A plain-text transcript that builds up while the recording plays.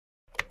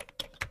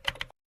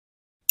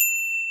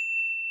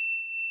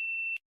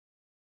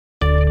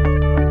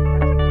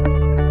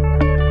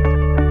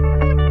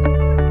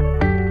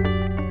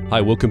Hi,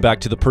 welcome back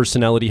to the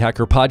Personality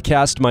Hacker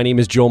Podcast. My name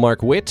is Joel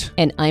Mark Witt.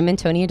 And I'm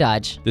Antonia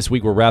Dodge. This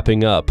week we're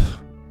wrapping up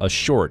a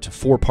short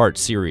 4-part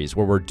series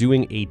where we're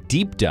doing a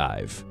deep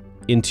dive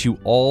into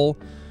all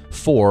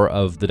 4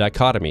 of the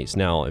dichotomies.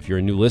 Now, if you're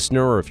a new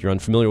listener or if you're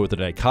unfamiliar with what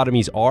the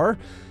dichotomies are,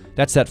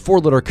 that's that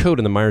 4-letter code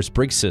in the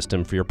Myers-Briggs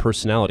system for your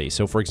personality.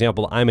 So, for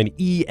example, I'm an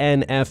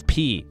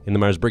ENFP in the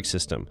Myers-Briggs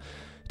system.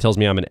 Tells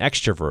me I'm an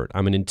extrovert,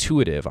 I'm an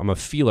intuitive, I'm a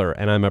feeler,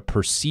 and I'm a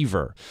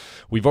perceiver.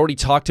 We've already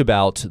talked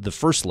about the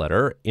first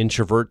letter,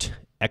 introvert,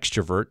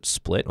 extrovert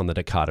split on the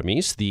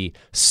dichotomies. The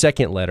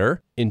second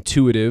letter,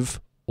 intuitive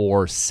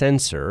or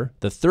sensor.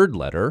 The third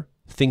letter,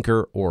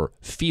 thinker or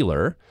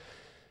feeler.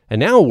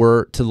 And now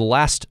we're to the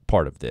last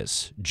part of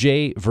this,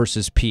 J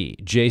versus P.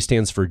 J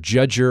stands for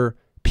judger,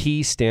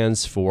 P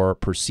stands for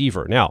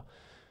perceiver. Now,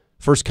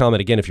 first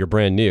comment again, if you're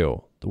brand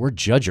new, the word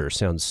judger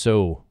sounds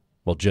so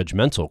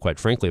judgmental, quite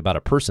frankly, about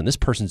a person. This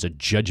person's a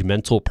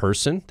judgmental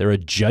person. They're a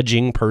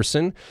judging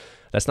person.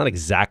 That's not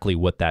exactly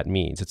what that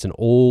means. It's an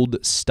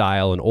old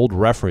style, an old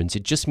reference.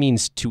 It just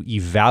means to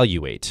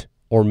evaluate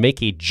or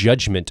make a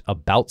judgment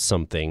about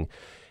something.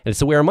 And it's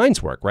the way our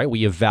minds work, right?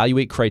 We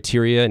evaluate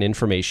criteria and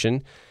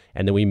information,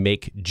 and then we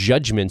make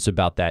judgments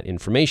about that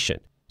information.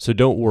 So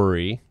don't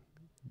worry,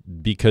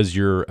 because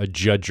you're a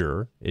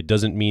judger, it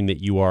doesn't mean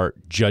that you are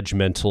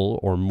judgmental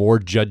or more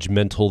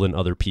judgmental than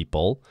other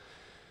people.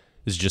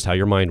 This is just how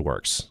your mind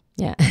works.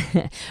 Yeah.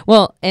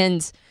 Well,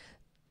 and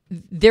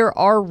there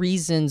are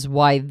reasons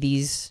why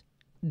these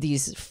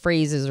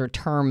phrases or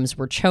terms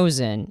were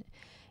chosen.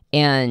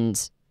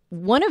 And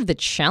one of the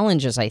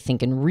challenges, I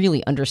think, in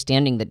really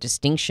understanding the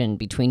distinction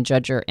between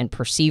judger and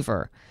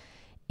perceiver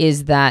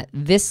is that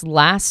this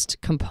last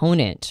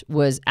component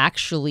was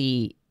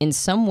actually, in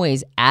some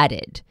ways,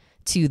 added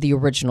to the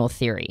original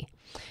theory.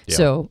 Yeah.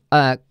 So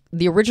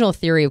the original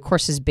theory, of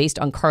course, is based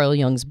on Carl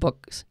Jung's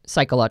book,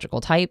 Psychological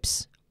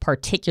Types,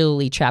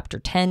 particularly chapter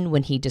 10,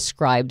 when he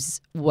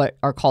describes what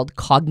are called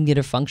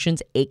cognitive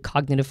functions, 8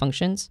 cognitive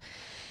functions.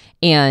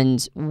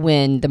 And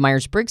when the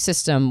Myers-Briggs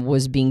system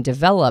was being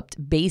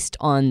developed based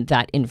on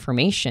that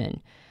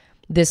information,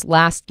 this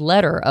last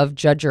letter of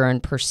judger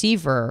and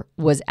perceiver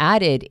was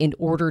added in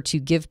order to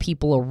give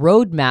people a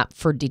roadmap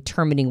for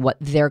determining what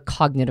their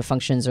cognitive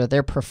functions or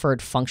their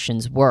preferred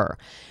functions were.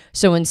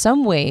 So in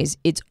some ways,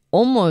 it's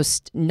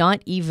almost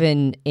not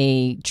even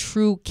a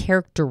true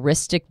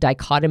characteristic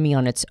dichotomy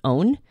on its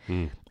own.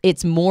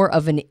 It's more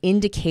of an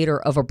indicator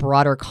of a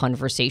broader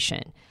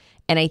conversation.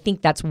 And I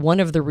think that's one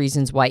of the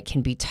reasons why it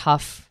can be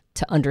tough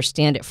to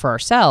understand it for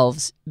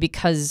ourselves,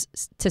 because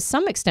to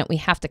some extent we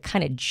have to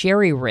kind of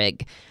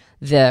jerry-rig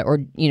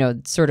name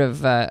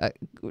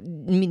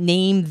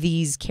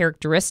these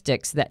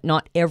characteristics that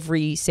not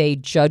every, say,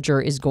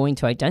 judger is going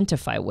to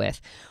identify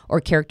with, or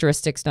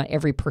characteristics not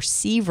every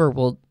perceiver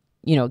will,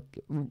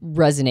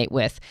 resonate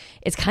with.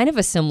 It's kind of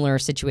a similar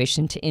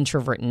situation to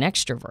introvert and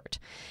extrovert.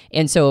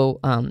 And so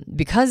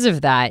because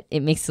of that,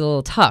 it makes it a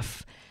little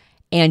tough,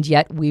 and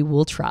yet we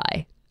will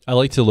try. I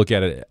like to look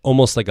at it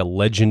almost like a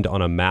legend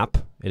on a map.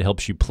 It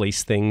helps you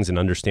place things and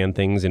understand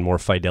things in more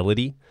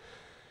fidelity.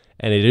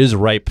 And it is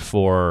ripe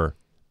for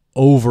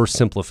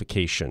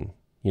oversimplification.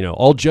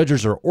 All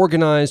judgers are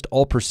organized,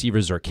 all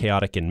perceivers are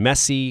chaotic and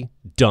messy.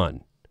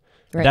 Done.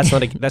 Right.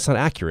 That's not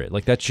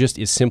accurate. That just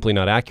is simply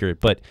not accurate.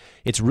 But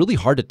it's really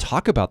hard to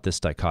talk about this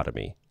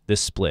dichotomy,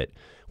 this split,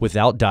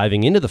 without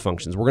diving into the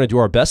functions. We're going to do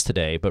our best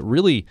today, but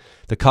really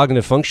the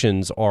cognitive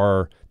functions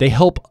they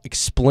help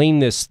explain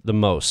this the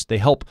most. They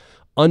help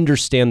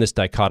understand this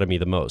dichotomy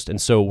the most.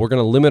 And so we're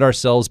going to limit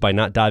ourselves by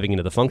not diving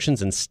into the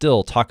functions and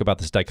still talk about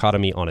this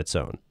dichotomy on its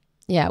own.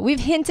 Yeah, we've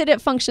hinted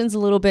at functions a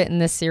little bit in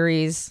this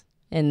series.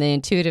 In the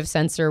intuitive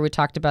sensor, we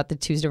talked about the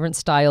 2 different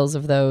styles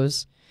of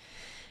those.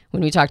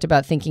 When we talked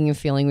about thinking and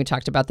feeling, we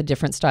talked about the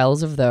different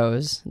styles of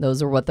those.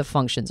 Those are what the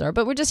functions are,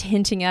 but we're just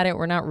hinting at it.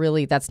 We're not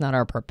really, that's not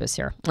our purpose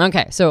here.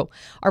 Okay, so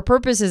our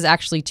purpose is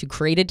actually to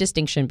create a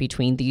distinction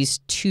between these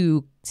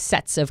 2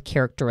 sets of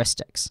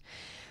characteristics.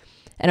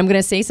 And I'm going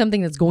to say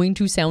something that's going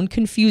to sound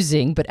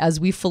confusing, but as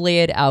we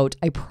fillet it out,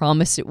 I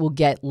promise it will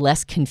get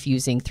less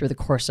confusing through the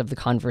course of the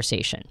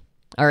conversation.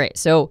 All right,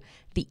 so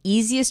the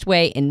easiest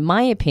way, in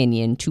my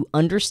opinion, to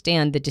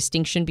understand the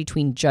distinction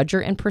between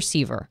judger and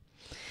perceiver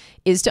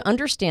is to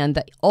understand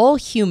that all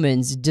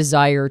humans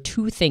desire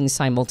 2 things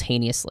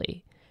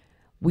simultaneously.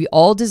 We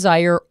all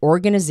desire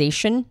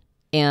organization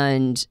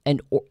and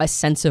a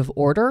sense of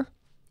order,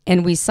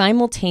 and we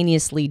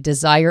simultaneously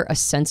desire a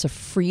sense of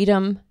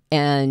freedom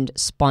and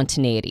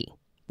spontaneity.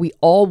 We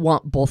all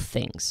want both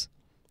things.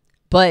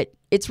 But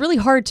it's really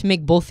hard to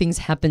make both things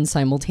happen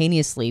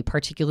simultaneously,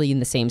 particularly in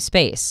the same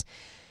space.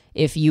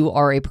 If you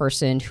are a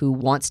person who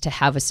wants to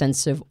have a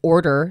sense of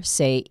order,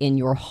 say, in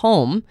your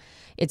home,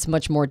 it's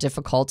much more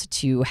difficult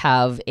to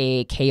have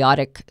a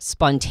chaotic,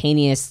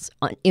 spontaneous,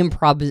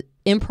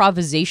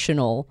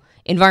 improvisational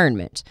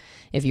environment.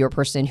 If you're a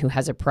person who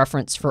has a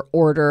preference for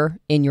order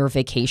in your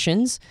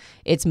vacations,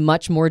 it's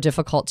much more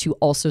difficult to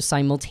also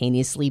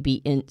simultaneously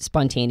be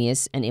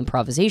spontaneous and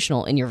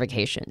improvisational in your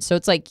vacation. So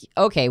it's like,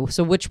 okay,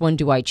 so which one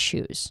do I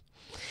choose?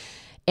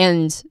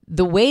 And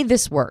the way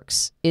this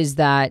works is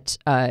that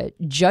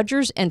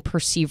judgers and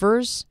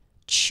perceivers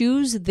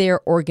choose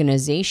their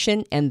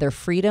organization and their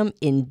freedom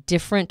in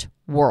different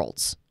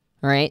worlds.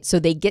 All right. So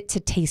they get to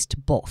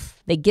taste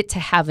both. They get to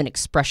have an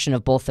expression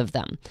of both of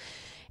them.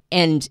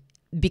 And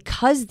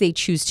because they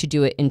choose to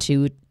do it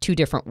into two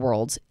different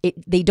worlds,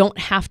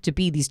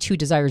 these two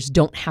desires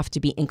don't have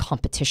to be in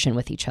competition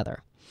with each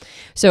other.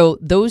 So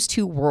those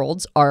two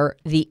worlds are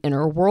the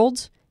inner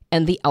world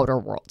and the outer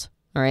world.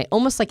 All right.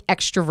 Almost like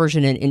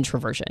extroversion and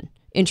introversion.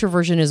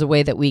 Introversion is a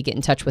way that we get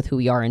in touch with who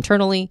we are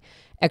internally.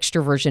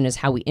 Extroversion is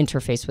how we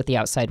interface with the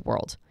outside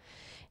world.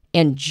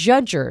 And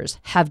judgers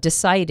have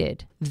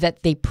decided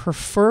that they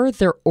prefer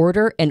their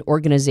order and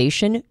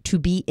organization to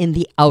be in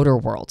the outer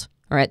world.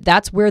 All right,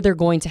 that's where they're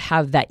going to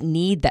have that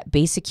need, that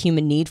basic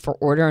human need for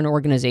order and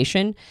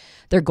organization.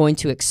 They're going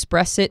to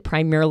express it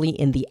primarily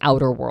in the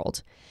outer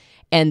world.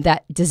 And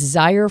that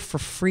desire for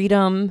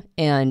freedom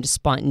and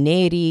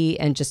spontaneity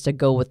and just to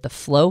go with the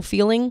flow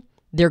feeling,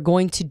 they're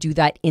going to do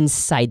that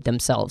inside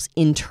themselves,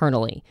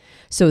 internally.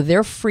 So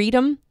their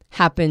freedom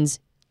happens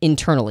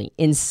internally,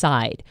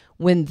 inside,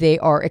 when they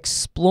are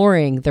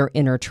exploring their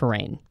inner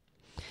terrain.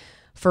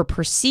 For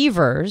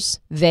perceivers,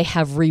 they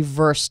have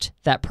reversed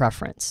that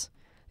preference.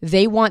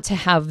 They want to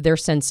have their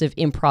sense of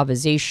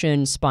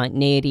improvisation,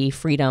 spontaneity,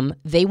 freedom.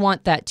 They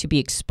want that to be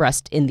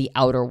expressed in the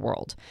outer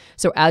world.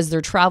 So as they're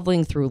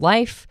traveling through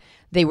life,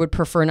 they would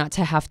prefer not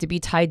to have to be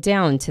tied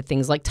down to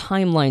things like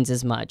timelines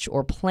as much,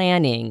 or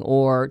planning,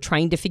 or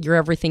trying to figure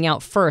everything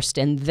out first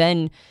and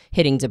then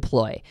hitting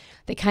deploy.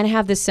 They kind of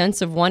have this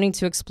sense of wanting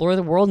to explore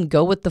the world and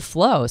go with the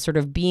flow, sort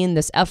of be in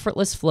this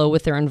effortless flow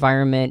with their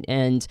environment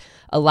and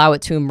allow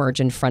it to emerge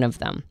in front of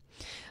them.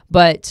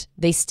 But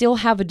they still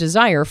have a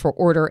desire for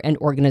order and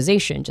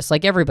organization, just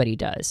like everybody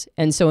does.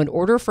 And so in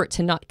order for it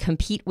to not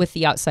compete with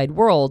the outside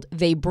world,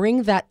 they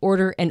bring that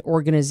order and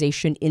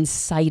organization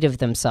inside of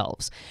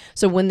themselves.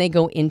 So when they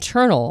go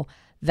internal,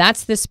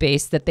 that's the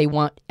space that they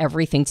want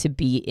everything to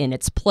be in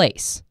its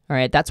place. All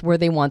right, that's where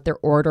they want their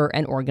order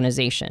and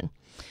organization.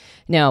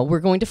 Now,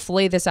 we're going to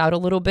fillet this out a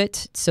little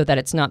bit so that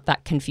it's not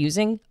that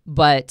confusing,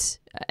 but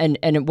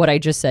and what I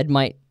just said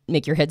might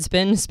make your head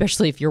spin,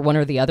 especially if you're one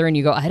or the other and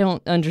you go, I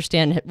don't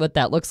understand what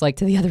that looks like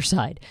to the other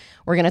side.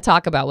 We're going to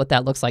talk about what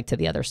that looks like to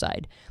the other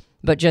side.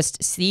 But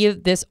just see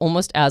this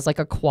almost as like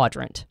a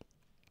quadrant.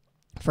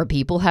 For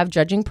people who have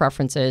judging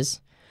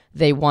preferences,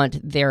 they want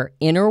their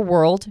inner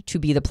world to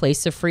be the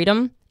place of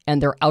freedom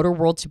and their outer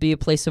world to be a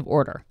place of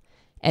order.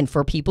 And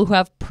for people who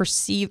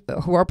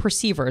are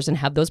perceivers and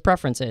have those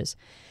preferences,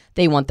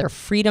 they want their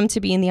freedom to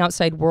be in the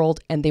outside world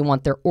and they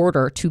want their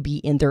order to be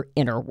in their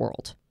inner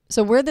world.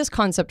 So where this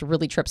concept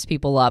really trips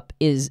people up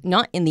is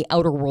not in the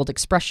outer world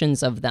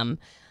expressions of them,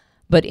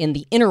 but in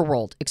the inner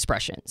world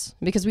expressions.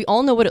 Because we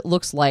all know what it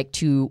looks like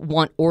to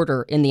want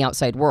order in the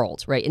outside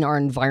world, right? In our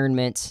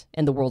environment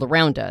and the world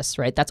around us,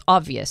 right? That's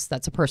obvious.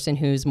 That's a person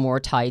who's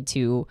more tied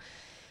to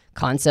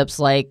concepts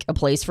like a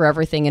place for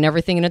everything and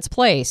everything in its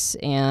place.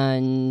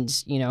 And,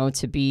 you know,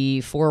 to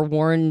be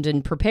forewarned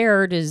and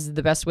prepared is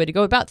the best way to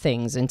go about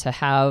things. And to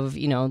have,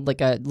 you know,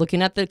 like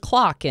looking at the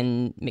clock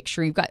and make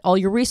sure you've got all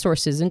your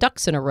resources and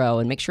ducks in a row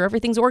and make sure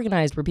everything's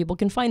organized where people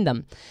can find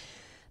them.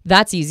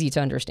 That's easy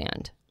to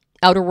understand.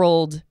 Outer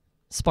world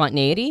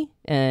spontaneity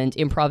and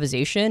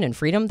improvisation and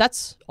freedom,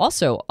 that's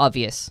also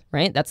obvious,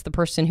 right? That's the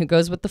person who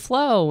goes with the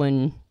flow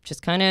and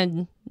just kind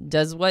of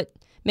does what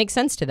makes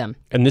sense to them.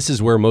 And this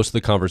is where most of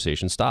the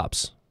conversation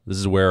stops. This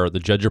is where the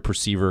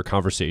judger-perceiver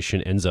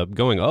conversation ends up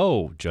going,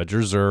 oh,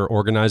 judgers are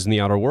organized in the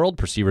outer world,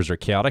 perceivers are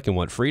chaotic and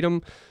want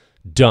freedom.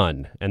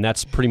 Done. And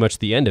that's pretty much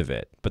the end of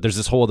it. But there's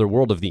this whole other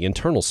world of the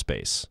internal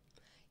space.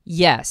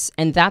 Yes,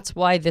 and that's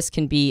why this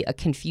can be a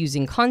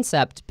confusing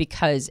concept,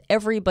 because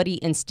everybody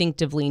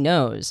instinctively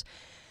knows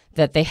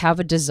that they have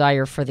a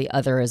desire for the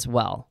other as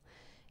well.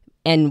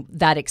 And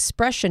that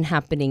expression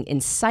happening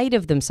inside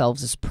of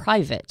themselves is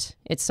private.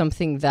 It's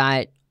something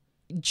that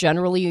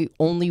generally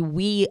only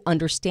we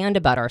understand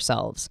about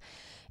ourselves.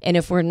 And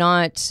if we're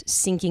not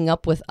syncing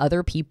up with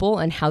other people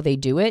and how they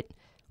do it,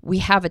 we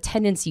have a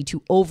tendency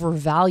to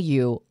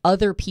overvalue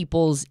other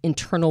people's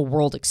internal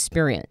world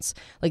experience.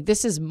 Like,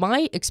 this is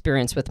my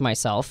experience with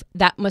myself.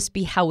 That must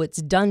be how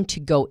it's done to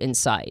go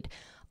inside.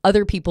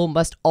 Other people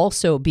must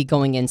also be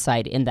going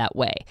inside in that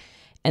way.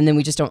 And then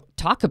we just don't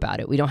talk about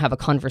it. We don't have a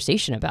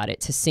conversation about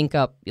it to sync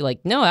up. You're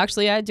like, no,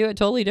 actually, I do it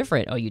totally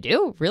different. Oh, you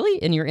do? Really?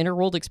 In your inner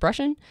world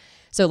expression?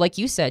 So like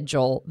you said,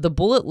 Joel, the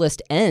bullet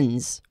list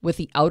ends with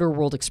the outer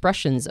world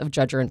expressions of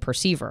judger and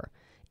perceiver.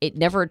 It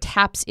never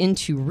taps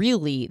into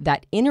really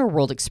that inner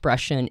world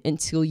expression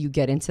until you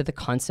get into the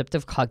concept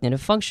of cognitive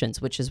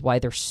functions, which is why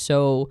they're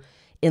so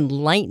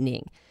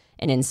enlightening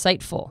and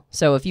insightful.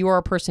 So if you are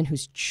a person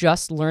who's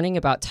just learning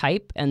about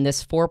type, and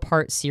this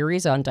 4-part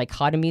series on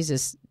dichotomies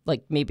is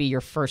like maybe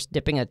your first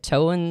dipping a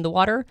toe in the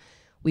water,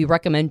 we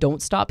recommend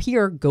don't stop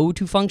here, go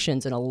to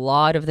functions, and a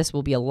lot of this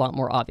will be a lot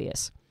more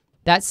obvious.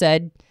 That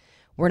said,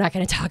 we're not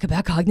going to talk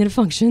about cognitive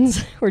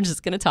functions. We're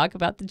just going to talk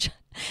about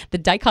the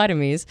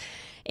dichotomies.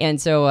 And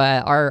so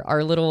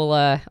our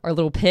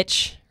little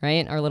pitch,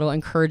 right? Our little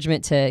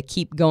encouragement to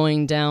keep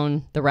going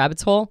down the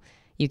rabbit's hole.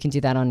 You can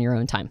do that on your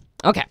own time.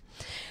 Okay.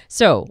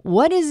 So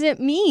what does it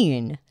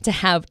mean to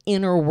have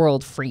inner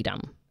world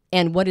freedom?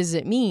 And what does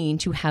it mean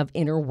to have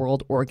inner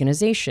world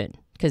organization?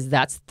 Because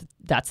that's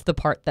the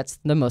part that's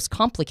the most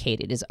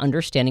complicated, is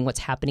understanding what's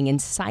happening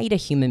inside a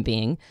human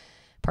being,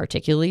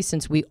 particularly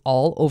since we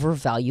all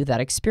overvalue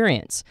that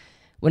experience.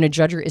 When a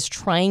judger is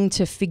trying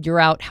to figure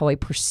out how a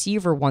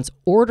perceiver wants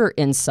order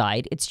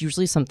inside, it's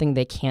usually something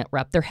they can't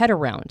wrap their head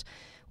around.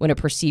 When a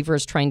perceiver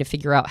is trying to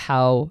figure out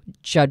how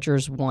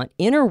judgers want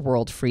inner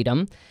world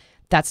freedom,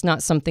 that's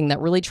not something that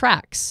really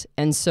tracks.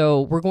 And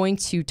so we're going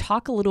to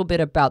talk a little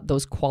bit about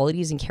those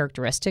qualities and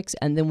characteristics,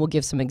 and then we'll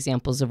give some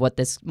examples of what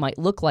this might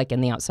look like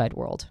in the outside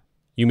world.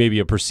 You may be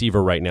a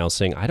perceiver right now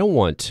saying, I don't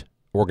want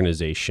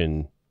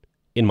organization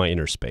in my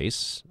inner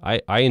space.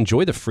 I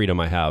enjoy the freedom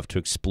I have to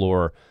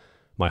explore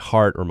my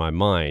heart or my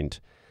mind.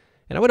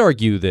 And I would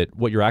argue that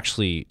what you're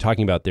actually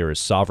talking about there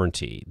is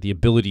sovereignty, the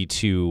ability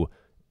to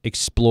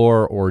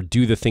explore or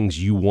do the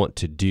things you want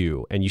to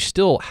do. And you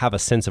still have a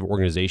sense of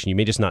organization. You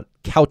may just not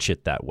couch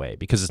it that way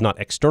because it's not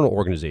external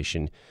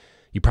organization.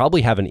 You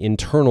probably have an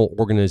internal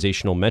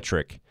organizational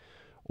metric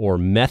or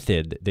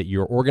method that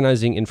you're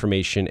organizing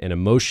information and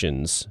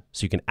emotions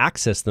so you can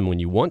access them when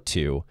you want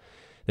to.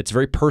 It's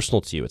very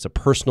personal to you. It's a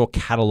personal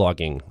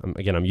cataloging.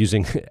 Again, I'm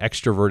using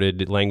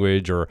extroverted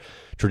language or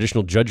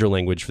traditional judger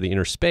language for the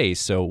inner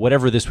space. So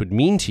whatever this would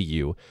mean to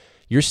you,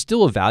 you're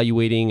still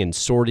evaluating and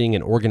sorting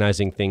and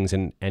organizing things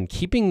and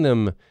keeping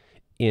them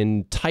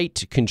in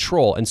tight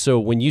control. And so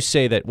when you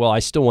say that, well, I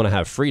still want to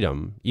have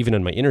freedom, even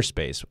in my inner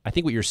space, I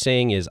think what you're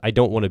saying is I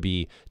don't want to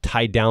be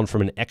tied down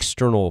from an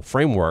external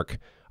framework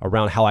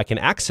around how I can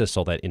access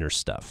all that inner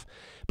stuff.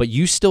 But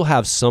you still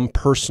have some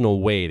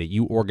personal way that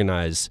you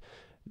organize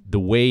the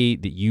way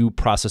that you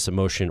process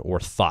emotion or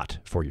thought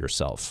for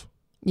yourself.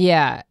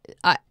 Yeah.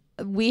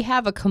 We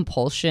have a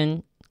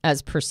compulsion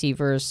as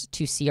perceivers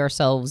to see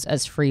ourselves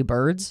as free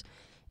birds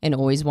and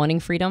always wanting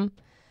freedom,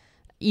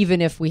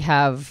 even if we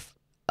have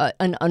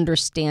an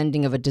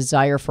understanding of a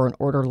desire for an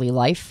orderly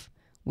life.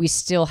 We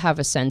still have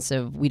a sense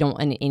of we don't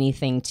want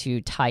anything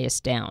to tie us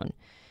down.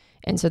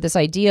 And so this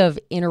idea of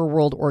inner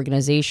world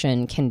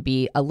organization can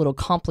be a little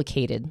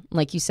complicated.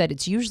 Like you said,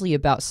 it's usually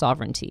about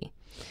sovereignty.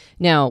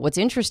 Now, what's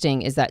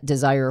interesting is that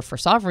desire for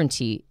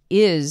sovereignty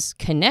is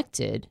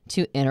connected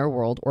to inner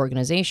world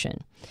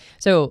organization.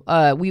 So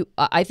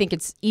I think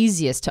it's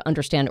easiest to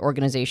understand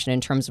organization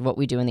in terms of what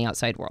we do in the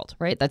outside world,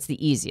 right? That's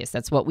the easiest.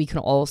 That's what we can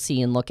all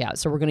see and look at.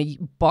 So we're going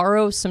to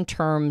borrow some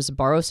terms,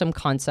 borrow some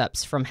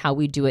concepts from how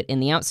we do it in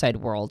the outside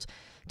world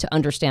to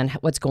understand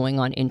what's going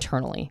on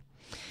internally.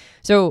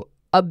 So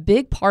a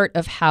big part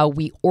of how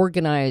we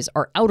organize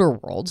our outer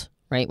world,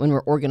 right, when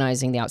we're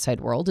organizing the outside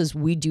world, is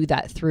we do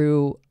that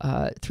through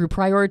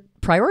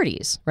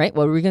priorities, right?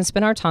 What are we going to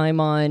spend our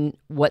time on?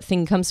 What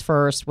thing comes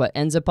first? What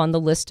ends up on the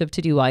list of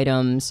to-do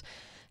items?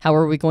 How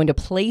are we going to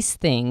place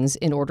things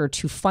in order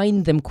to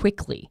find them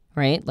quickly,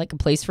 right? Like a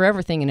place for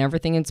everything and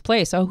everything in its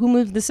place. Oh, who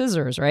moved the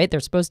scissors, right?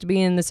 They're supposed to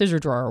be in the scissor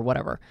drawer or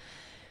whatever.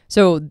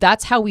 So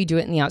that's how we do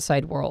it in the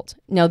outside world.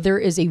 Now, there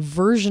is a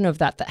version of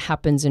that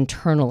happens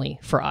internally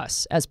for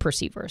us as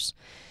perceivers.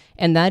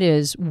 And that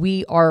is,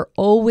 we are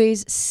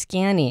always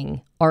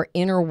scanning our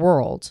inner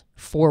world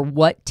for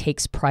what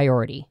takes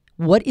priority,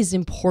 what is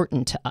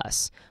important to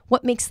us,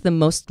 what makes the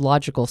most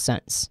logical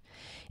sense.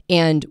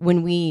 And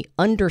when we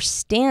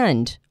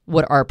understand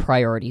what our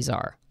priorities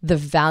are, the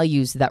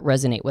values that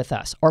resonate with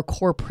us, our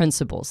core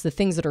principles, the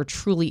things that are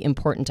truly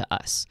important to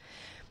us,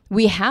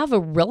 we have a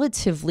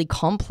relatively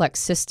complex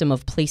system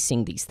of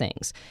placing these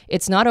things.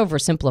 It's not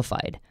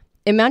oversimplified.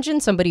 Imagine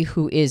somebody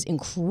who is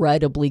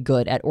incredibly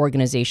good at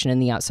organization in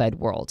the outside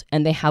world,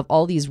 and they have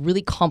all these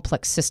really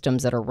complex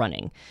systems that are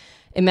running.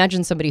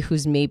 Imagine somebody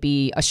who's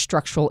maybe a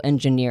structural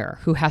engineer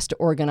who has to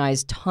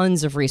organize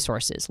tons of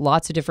resources,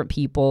 lots of different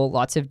people,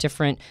 lots of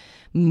different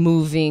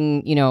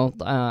moving,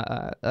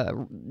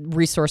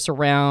 resource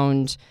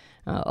around,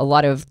 a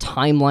lot of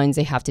timelines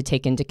they have to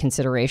take into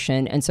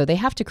consideration. And so they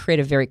have to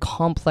create a very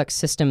complex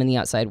system in the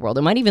outside world.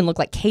 It might even look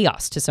like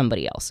chaos to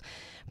somebody else,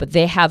 but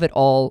they have it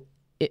all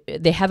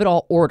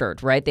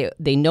ordered, right?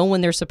 They know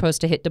when they're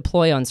supposed to hit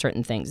deploy on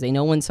certain things. They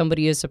know when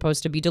somebody is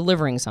supposed to be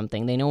delivering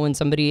something. They know when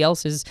somebody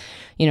else is,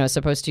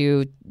 supposed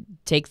to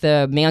take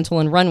the mantle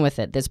and run with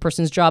it. This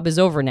person's job is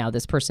over now.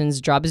 This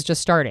person's job is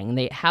just starting.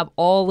 They have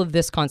all of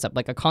this concept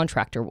like a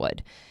contractor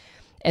would.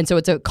 And so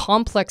it's a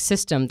complex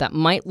system that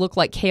might look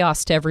like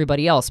chaos to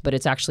everybody else, but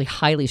it's actually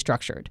highly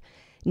structured.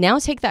 Now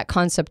take that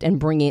concept and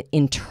bring it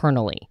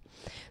internally.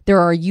 There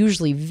are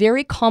usually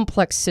very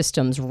complex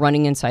systems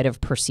running inside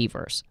of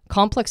perceivers,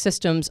 complex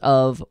systems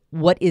of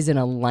what is in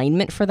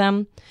alignment for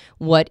them,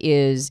 what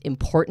is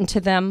important to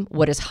them,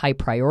 what is high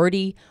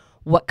priority,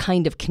 what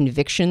kind of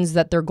convictions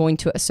that they're going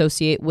to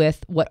associate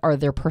with, what are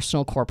their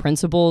personal core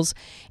principles.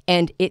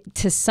 And it,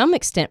 to some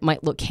extent,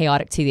 might look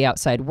chaotic to the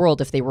outside world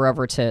if they were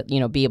ever to,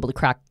 be able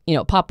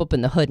to pop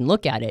open the hood and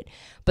look at it.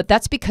 But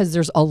that's because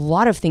there's a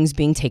lot of things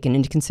being taken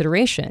into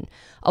consideration.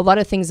 A lot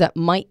of things that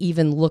might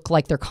even look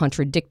like they're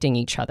contradicting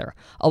each other.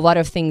 A lot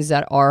of things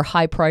that are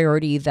high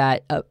priority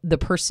that the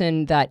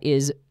person that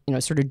is,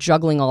 sort of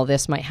juggling all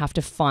this might have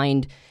to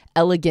find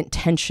elegant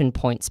tension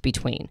points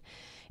between.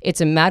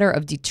 It's a matter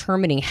of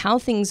determining how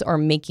things are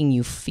making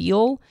you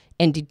feel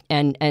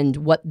and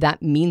what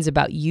that means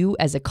about you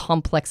as a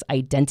complex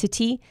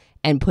identity,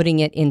 and putting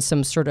it in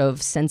some sort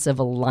of sense of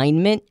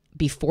alignment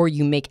before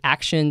you make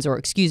actions,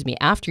 or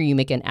after you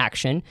make an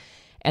action,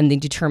 and then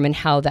determine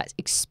how that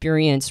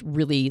experience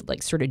really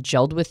sort of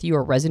gelled with you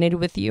or resonated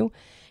with you.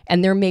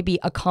 And there may be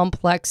a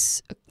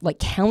complex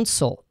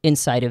council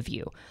inside of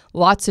you,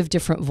 lots of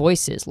different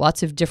voices,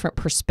 lots of different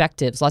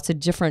perspectives, lots of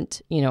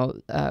different,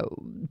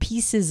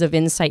 pieces of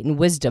insight and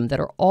wisdom that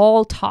are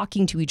all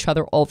talking to each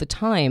other all the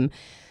time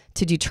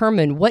to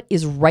determine what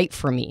is right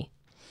for me.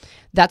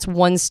 That's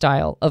one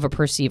style of a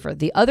perceiver.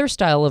 The other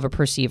style of a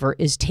perceiver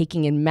is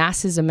taking in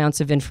massive amounts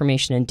of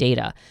information and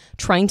data,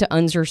 trying to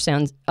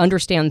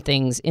understand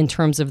things in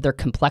terms of their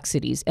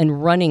complexities,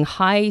 and running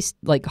highly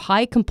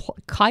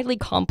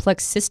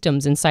complex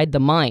systems inside the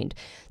mind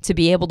to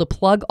be able to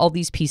plug all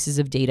these pieces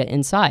of data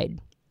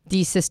inside.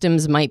 These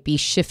systems might be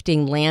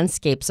shifting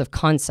landscapes of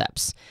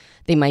concepts.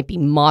 They might be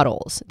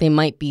models. They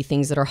might be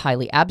things that are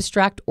highly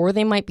abstract, or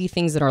they might be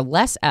things that are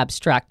less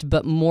abstract,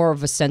 but more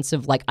of a sense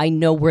of I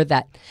know where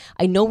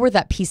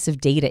that piece of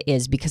data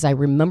is because I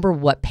remember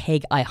what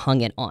peg I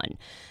hung it on.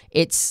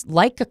 It's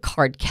like a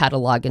card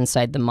catalog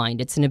inside the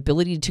mind. It's an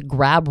ability to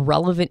grab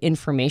relevant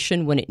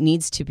information when it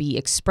needs to be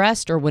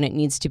expressed or when it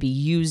needs to be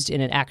used in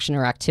an action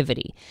or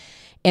activity.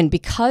 And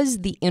because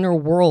the inner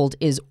world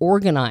is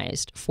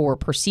organized for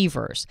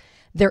perceivers,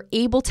 they're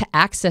able to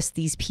access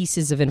these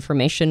pieces of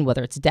information,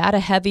 whether it's data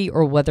heavy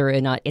or whether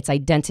or not it's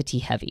identity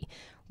heavy.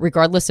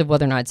 Regardless of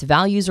whether or not it's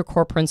values or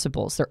core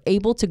principles, they're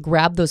able to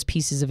grab those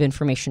pieces of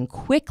information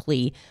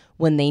quickly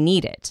when they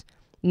need it.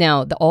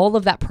 Now, all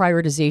of that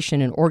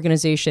prioritization and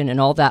organization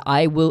and all that,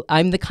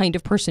 I'm the kind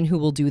of person who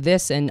will do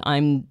this, and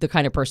I'm the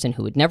kind of person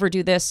who would never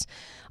do this.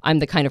 I'm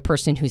the kind of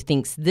person who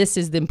thinks this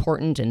is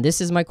important and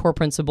this is my core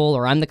principle,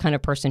 or I'm the kind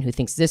of person who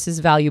thinks this is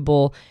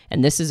valuable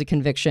and this is a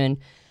conviction.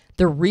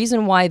 The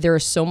reason why there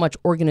is so much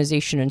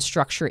organization and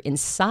structure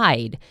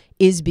inside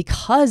is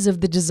because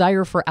of the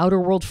desire for outer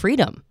world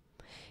freedom.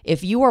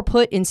 If you are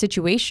put in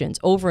situations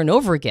over and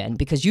over again,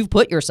 because you've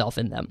put yourself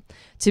in them,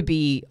 to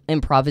be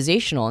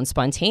improvisational and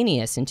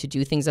spontaneous and to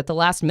do things at the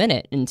last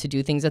minute and to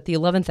do things at the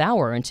 11th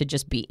hour and to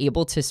just be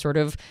able to sort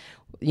of,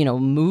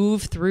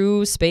 move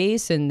through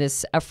space in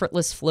this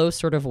effortless flow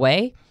sort of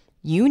way,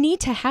 you need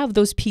to have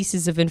those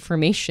pieces of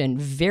information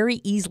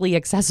very easily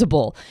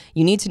accessible.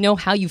 You need to know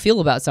how you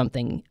feel about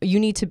something. You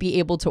need to be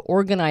able to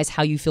organize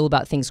how you feel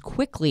about things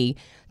quickly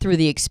through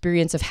the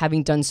experience of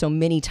having done so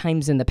many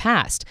times in the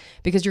past,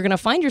 because you're going to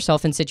find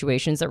yourself in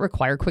situations that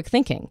require quick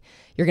thinking.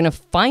 You're going to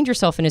find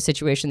yourself in a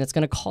situation that's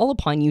going to call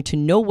upon you to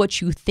know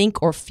what you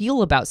think or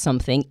feel about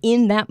something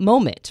in that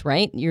moment,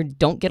 right? You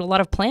don't get a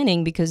lot of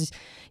planning because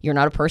you're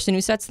not a person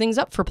who sets things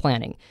up for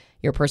planning.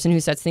 You're a person who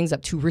sets things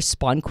up to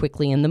respond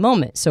quickly in the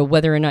moment. So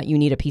whether or not you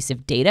need a piece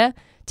of data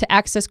to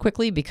access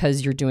quickly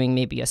because you're doing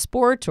maybe a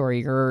sport or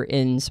you're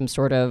in some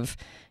sort of,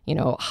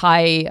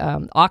 high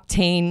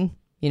octane,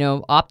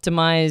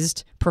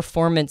 optimized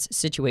performance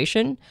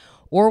situation,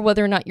 or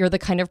whether or not you're the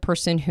kind of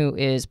person who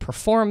is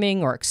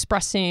performing or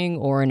expressing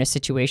or in a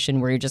situation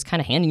where you're just kind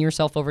of handing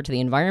yourself over to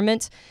the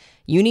environment,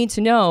 you need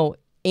to know,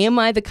 am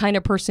I the kind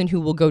of person who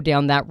will go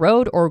down that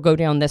road or go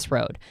down this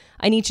road?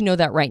 I need to know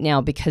that right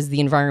now because the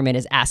environment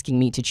is asking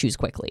me to choose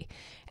quickly.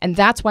 And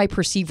that's why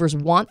perceivers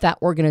want that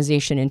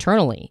organization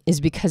internally,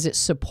 is because it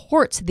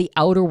supports the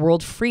outer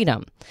world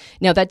freedom.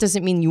 Now, that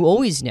doesn't mean you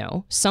always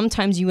know.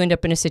 Sometimes you end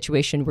up in a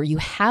situation where you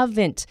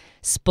haven't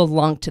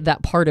spelunked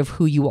that part of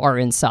who you are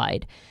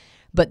inside.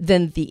 But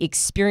then the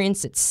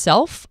experience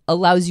itself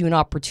allows you an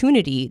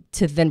opportunity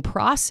to then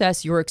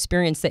process your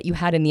experience that you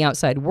had in the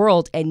outside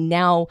world and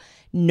now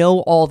know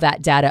all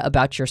that data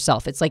about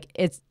yourself. It's like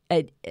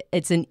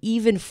it's an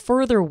even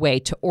further way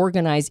to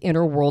organize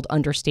inner world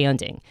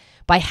understanding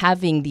by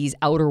having these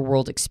outer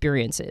world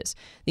experiences.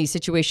 These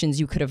situations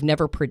you could have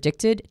never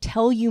predicted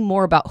tell you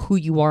more about who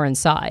you are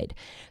inside.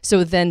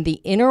 So then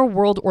the inner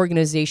world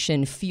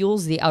organization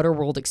fuels the outer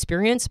world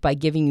experience by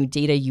giving you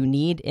data you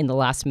need in the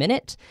last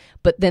minute.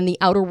 But then the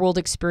outer world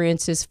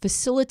experiences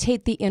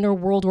facilitate the inner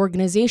world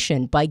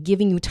organization by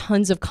giving you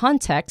tons of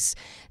context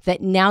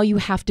that now you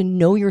have to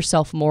know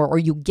yourself more, or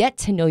you get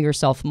to know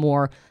yourself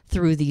more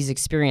through these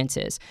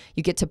experiences.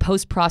 You get to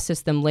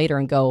post-process them later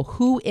and go,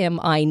 who am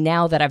I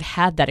now that I've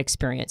had that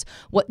experience?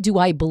 What do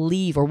I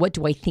believe, or what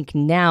do I think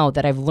now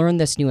that I've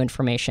learned this new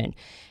information?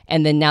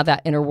 And then now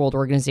that inner world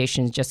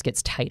organization just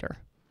gets tighter.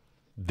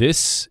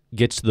 This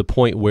gets to the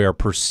point where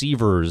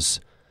perceivers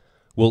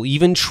will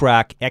even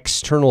track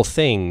external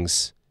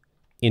things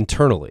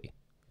internally.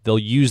 they'll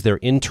use their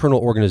internal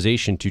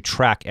organization to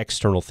track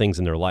external things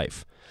in their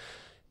life.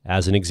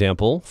 As an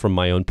example, from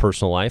my own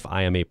personal life,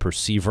 I am a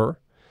perceiver.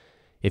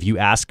 If you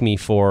ask me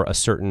for a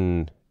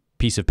certain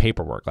piece of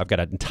paperwork, I've got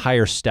an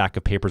entire stack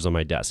of papers on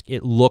my desk.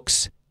 It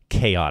looks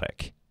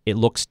chaotic. It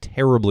looks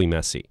terribly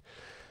messy.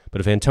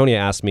 But if Antonia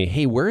asked me,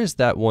 hey, where is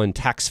that one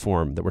tax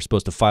form that we're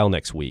supposed to file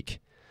next week?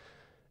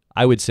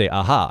 I would say,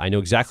 aha, I know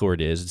exactly where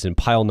it is. It's in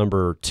pile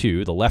number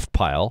 2, the left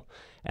pile.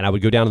 And I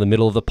would go down to the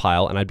middle of the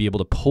pile and I'd be able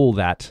to pull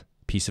that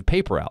piece of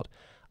paper out.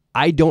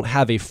 I don't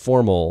have a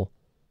formal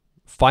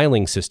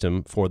filing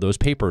system for those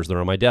papers that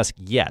are on my desk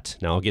yet.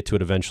 Now, I'll get to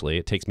it eventually.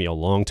 It takes me a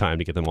long time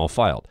to get them all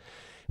filed.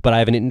 But I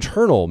have an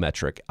internal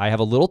metric. I have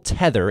a little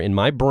tether in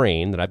my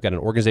brain that I've got an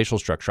organizational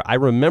structure. I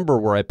remember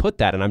where I put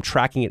that and I'm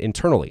tracking it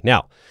internally.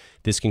 Now,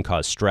 this can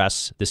cause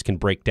stress. This can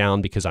break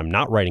down because I'm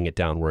not writing it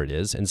down where it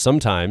is. And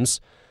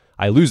sometimes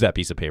I lose that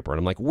piece of paper and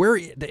I'm like,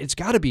 it's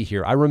got to be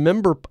here.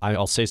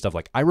 I'll say stuff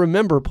like, I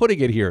remember putting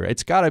it here.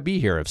 It's got to be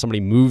here. If somebody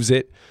moves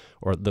it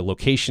or the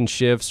location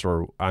shifts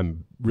or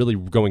I'm really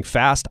going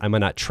fast, I might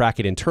not track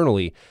it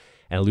internally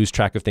and I lose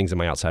track of things in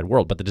my outside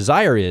world. But the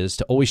desire is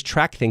to always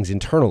track things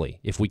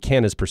internally if we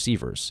can as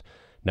perceivers.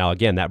 Now,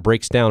 again, that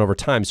breaks down over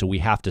time, so we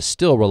have to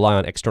still rely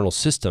on external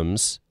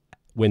systems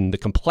when the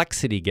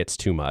complexity gets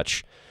too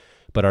much.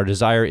 But our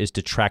desire is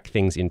to track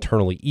things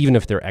internally, even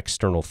if they're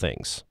external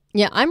things.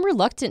 Yeah, I'm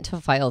reluctant to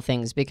file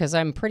things because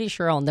I'm pretty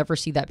sure I'll never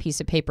see that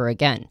piece of paper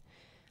again.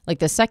 Like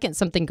the second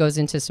something goes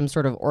into some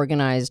sort of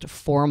organized,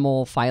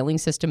 formal filing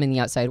system in the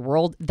outside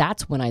world,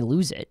 that's when I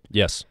lose it.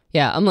 Yes.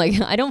 Yeah, I'm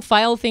like, I don't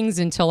file things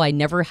until I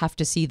never have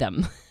to see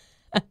them.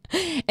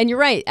 And you're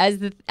right.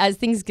 As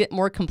things get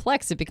more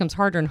complex, it becomes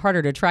harder and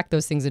harder to track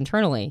those things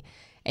internally.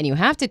 And you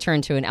have to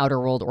turn to an outer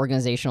world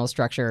organizational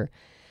structure.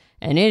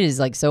 And it is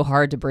like so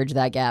hard to bridge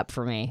that gap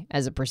for me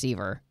as a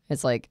perceiver.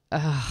 It's like,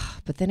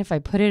 but then if I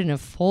put it in a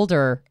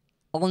folder,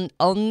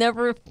 I'll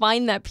never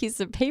find that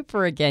piece of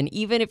paper again,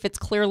 even if it's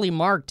clearly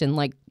marked in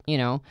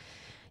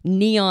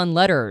neon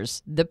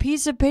letters. The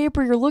piece of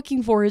paper you're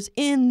looking for is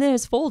in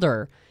this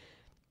folder.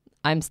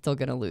 I'm still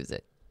going to lose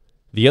it.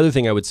 The other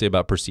thing I would say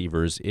about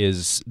perceivers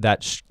is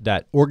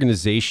that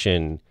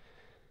organization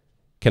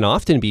can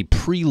often be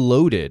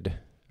preloaded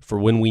for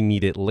when we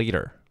need it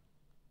later,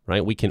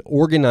 right? We can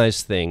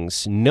organize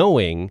things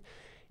knowing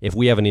if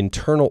we have an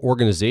internal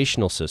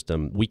organizational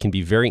system, we can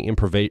be very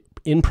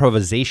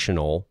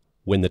improvisational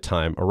when the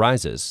time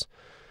arises.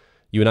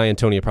 You and I,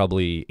 Antonia,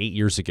 probably 8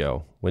 years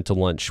ago, went to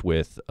lunch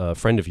with a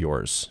friend of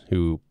yours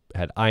who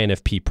had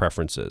INFP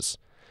preferences.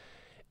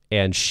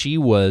 And she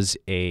was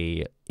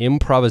a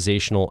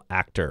improvisational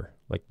actor.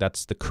 Like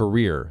that's the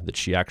career that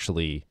she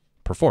actually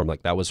performed.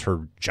 Like that was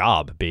her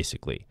job,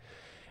 basically.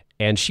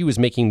 And she was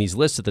making these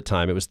lists at the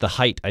time. It was the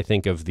height, I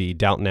think, of the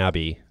Downton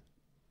Abbey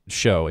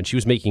show. And she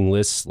was making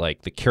lists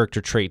like the character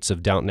traits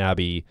of Downton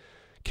Abbey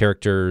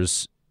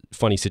characters,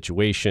 funny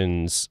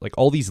situations, like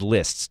all these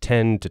lists,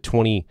 10 to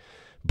 20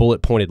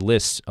 bullet pointed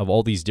lists of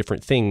all these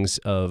different things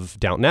of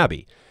Downton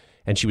Abbey.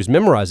 And she was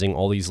memorizing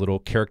all these little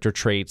character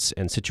traits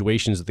and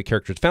situations that the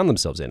characters found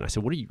themselves in. I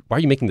said, why are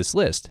you making this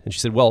list? And she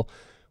said, well,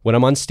 when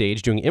I'm on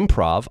stage doing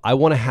improv, I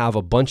want to have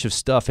a bunch of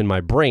stuff in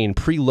my brain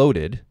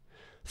preloaded,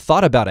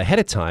 thought about ahead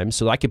of time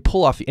so that I could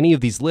pull off any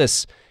of these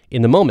lists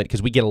in the moment,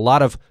 because we get a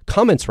lot of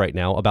comments right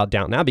now about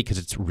Downton Abbey because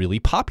it's really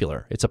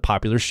popular. It's a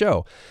popular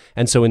show.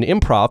 And so in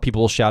improv,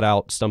 people will shout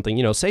out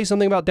something, say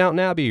something about Downton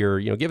Abbey or,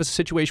 give us a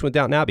situation with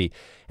Downton Abbey.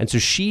 And so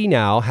she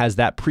now has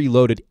that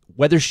preloaded,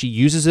 whether she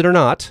uses it or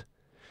not.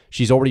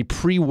 She's already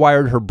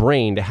pre-wired her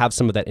brain to have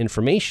some of that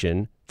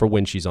information for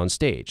when she's on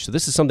stage. So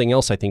this is something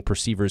else I think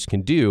perceivers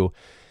can do.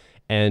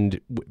 And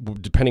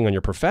depending on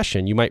your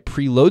profession, you might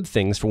preload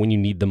things for when you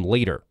need them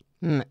later.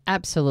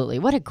 Absolutely.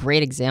 What a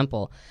great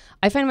example.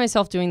 I find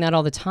myself doing that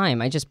all the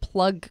time. I just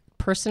plug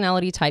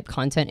personality type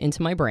content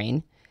into my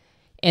brain.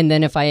 And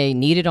then if I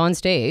need it on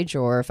stage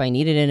or if I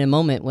need it in a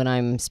moment when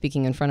I'm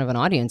speaking in front of an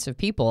audience of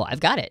people, I've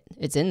got it.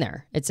 It's in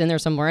there. It's in there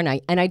somewhere. And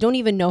I don't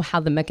even know how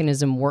the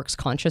mechanism works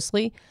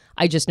consciously.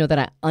 I just know that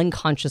I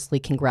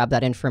unconsciously can grab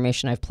that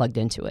information I've plugged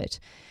into it.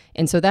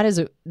 And so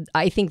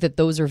I think that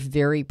those are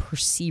very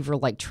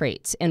perceiver-like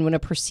traits. And when a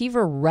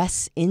perceiver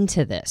rests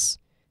into this,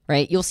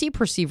 right, you'll see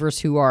perceivers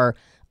who are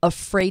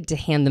afraid to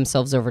hand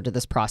themselves over to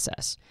this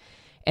process.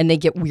 And they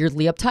get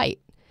weirdly uptight.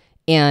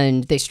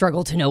 And they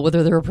struggle to know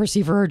whether they're a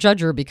perceiver or a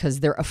judger because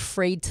they're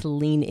afraid to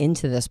lean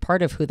into this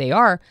part of who they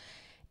are,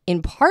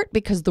 in part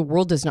because the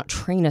world does not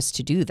train us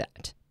to do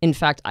that. In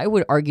fact, I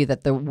would argue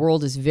that the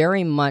world is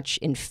very much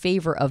in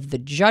favor of the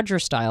judger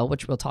style,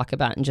 which we'll talk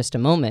about in just a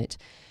moment.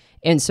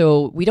 And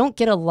so we don't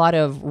get a lot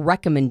of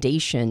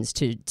recommendations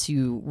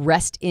to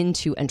rest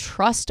into and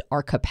trust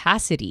our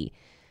capacity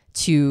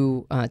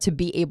to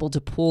be able to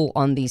pull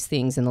on these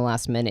things in the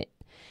last minute.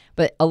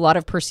 But a lot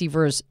of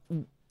perceivers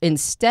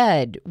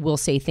instead will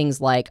say things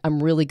like,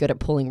 I'm really good at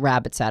pulling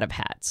rabbits out of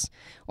hats,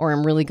 or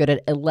I'm really good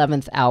at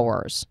 11th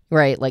hours,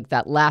 right? Like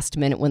that last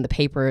minute when the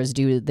paper is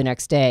due the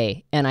next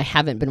day, and I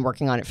haven't been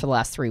working on it for the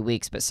last 3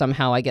 weeks, but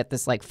somehow I get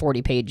this like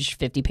 40-page,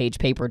 50-page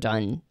paper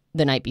done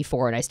the night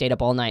before and I stayed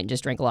up all night and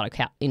just drank a lot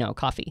of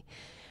coffee.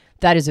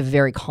 That is a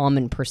very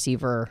common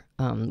perceiver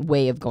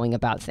way of going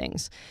about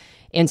things.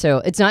 And so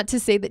it's not to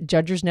say that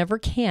judgers never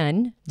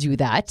can do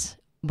that,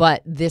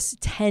 but this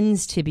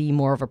tends to be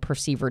more of a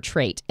perceiver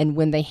trait. And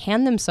when they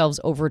hand themselves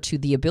over to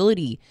the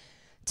ability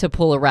to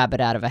pull a rabbit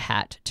out of a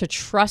hat, to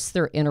trust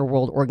their inner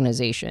world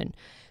organization,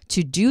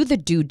 to do the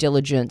due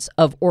diligence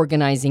of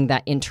organizing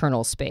that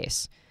internal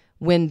space,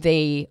 when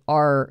they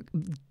are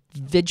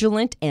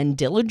vigilant and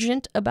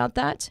diligent about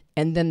that,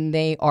 and then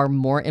they are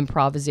more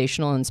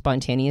improvisational and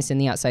spontaneous in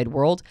the outside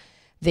world,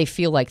 they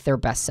feel like their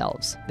best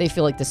selves. They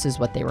feel like this is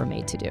what they were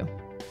made to do.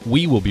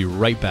 We will be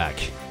right back.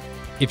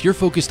 If you're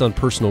focused on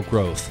personal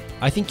growth,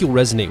 I think you'll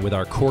resonate with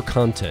our core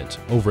content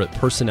over at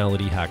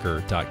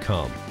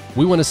personalityhacker.com.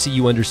 We want to see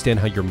you understand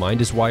how your mind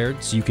is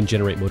wired so you can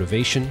generate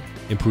motivation,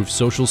 improve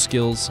social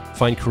skills,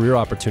 find career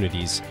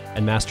opportunities,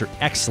 and master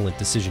excellent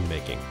decision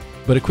making.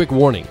 But a quick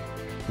warning,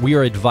 we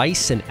are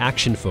advice and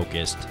action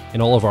focused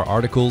in all of our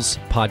articles,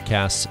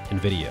 podcasts, and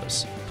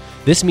videos.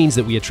 This means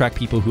that we attract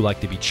people who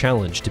like to be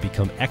challenged to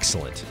become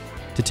excellent,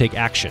 to take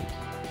action,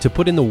 to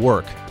put in the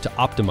work to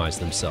optimize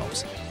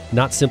themselves,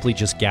 not simply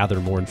just gather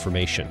more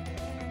information.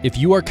 If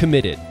you are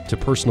committed to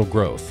personal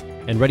growth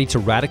and ready to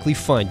radically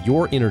find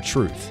your inner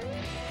truth,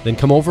 then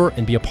come over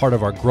and be a part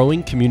of our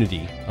growing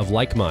community of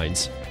like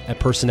minds at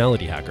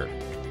Personality Hacker.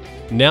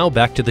 Now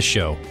back to the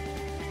show.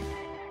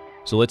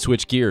 So let's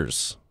switch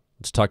gears.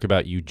 Let's talk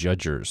about you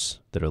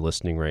judgers that are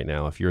listening right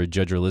now. If you're a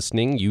judger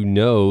listening, you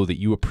know that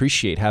you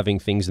appreciate having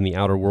things in the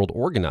outer world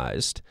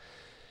organized.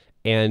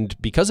 And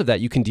because of that,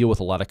 you can deal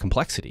with a lot of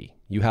complexity.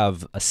 You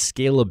have a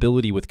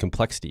scalability with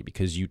complexity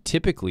because you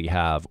typically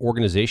have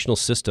organizational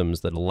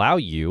systems that allow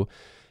you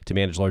to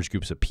manage large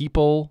groups of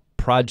people,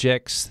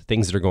 projects,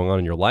 things that are going on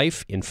in your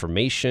life,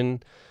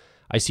 information.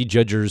 I see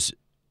judgers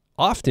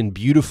often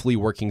beautifully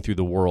working through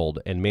the world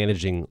and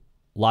managing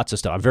lots of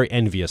stuff. I'm very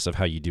envious of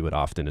how you do it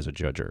often as a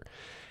judger.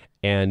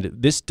 And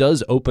this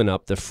does open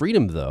up the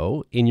freedom,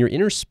 though, in your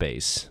inner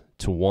space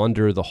to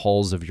wander the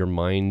halls of your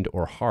mind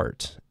or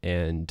heart.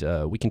 And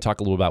we can talk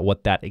a little about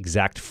what that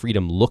exact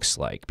freedom looks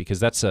like, because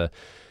that's an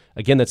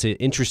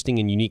interesting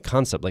and unique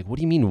concept. Like, what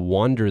do you mean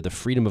wander the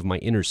freedom of my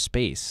inner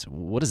space?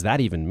 What does that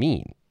even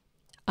mean?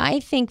 I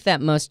think that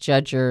most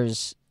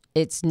judgers,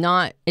 it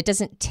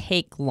doesn't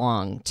take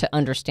long to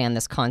understand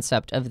this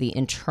concept of the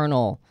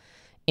internal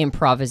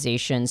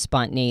improvisation,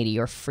 spontaneity,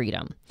 or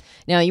freedom.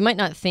 Now, you might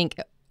not think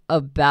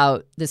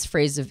about this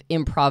phrase of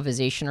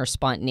improvisation or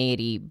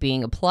spontaneity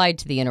being applied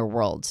to the inner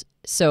world.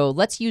 So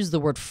let's use the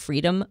word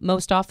freedom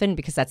most often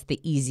because that's the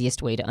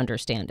easiest way to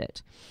understand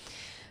it.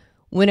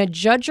 When a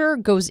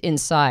judger goes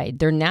inside,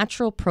 their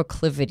natural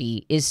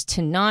proclivity is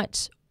to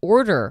not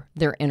order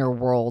their inner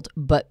world,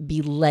 but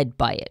be led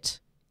by it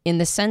in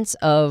the sense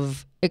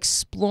of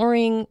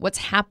exploring what's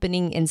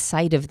happening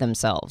inside of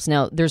themselves.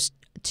 Now, there's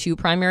two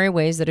primary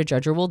ways that a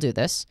judger will do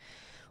this.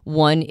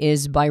 One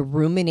is by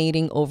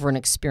ruminating over an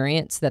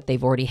experience that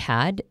they've already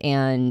had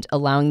and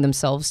allowing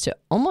themselves to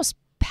almost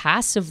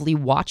passively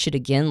watch it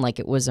again like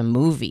it was a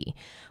movie,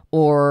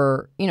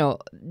 or,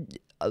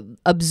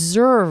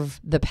 observe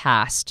the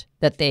past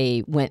that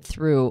they went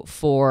through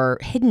for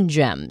hidden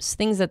gems,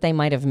 things that they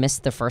might have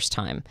missed the first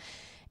time,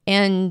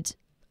 and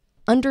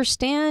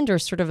understand or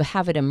sort of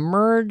have it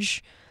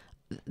emerge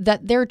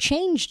that they're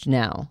changed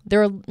now.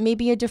 They're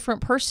maybe a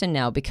different person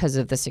now because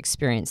of this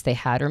experience they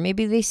had, or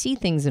maybe they see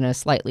things in a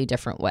slightly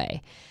different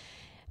way.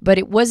 But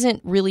it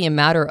wasn't really a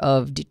matter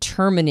of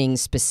determining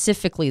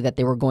specifically that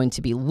they were going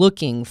to be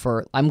looking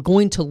for, I'm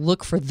going to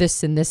look for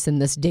this and this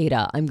and this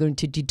data. I'm going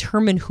to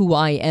determine who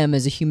I am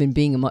as a human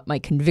being and what my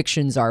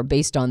convictions are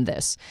based on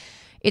this.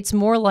 It's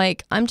more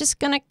like, I'm just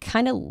going to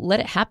kind of let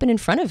it happen in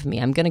front of me.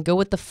 I'm going to go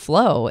with the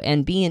flow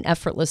and be in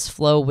effortless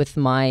flow with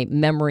my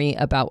memory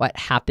about what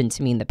happened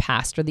to me in the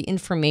past, or the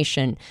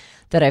information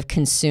that I've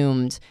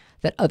consumed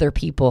that other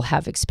people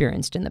have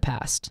experienced in the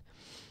past.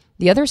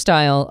 The other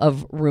style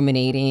of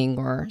ruminating,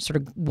 or sort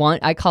of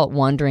I call it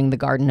wandering the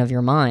garden of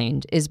your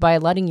mind, is by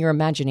letting your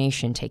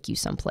imagination take you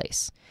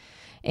someplace.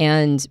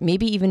 And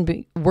maybe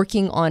even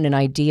working on an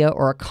idea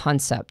or a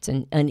concept,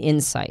 and an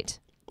insight.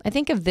 I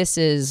think of this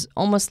as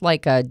almost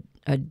like a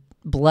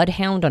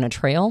bloodhound on a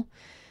trail,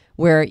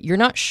 where you're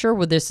not sure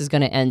where this is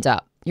going to end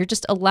up. You're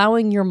just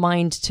allowing your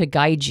mind to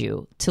guide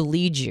you, to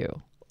lead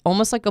you,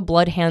 almost like a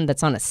bloodhound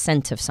that's on a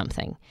scent of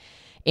something.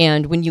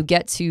 And when you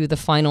get to the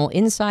final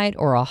insight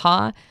or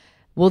aha,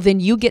 well, then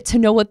you get to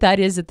know what that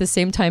is at the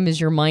same time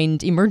as your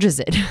mind emerges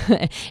it.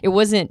 It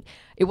wasn't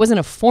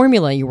a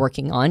formula you're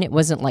working on. It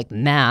wasn't like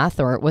math,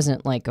 or it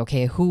wasn't like,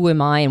 okay, who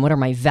am I and what are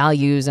my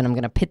values? And I'm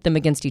going to pit them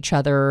against each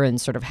other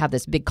and sort of have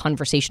this big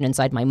conversation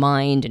inside my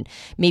mind and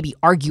maybe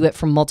argue it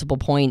from multiple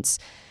points.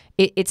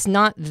 It's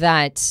not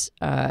that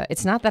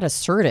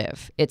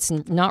assertive. It's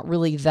not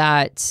really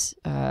that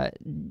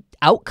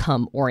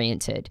outcome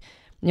oriented.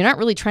 You're not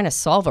really trying to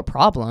solve a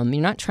problem.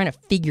 You're not trying to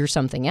figure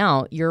something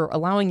out. You're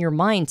allowing your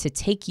mind to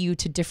take you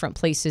to different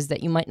places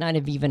that you might not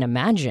have even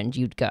imagined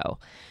you'd go.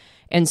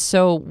 And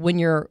so when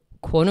you're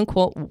quote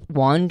unquote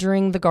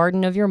wandering the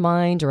garden of your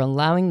mind or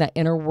allowing that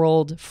inner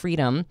world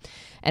freedom.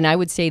 And I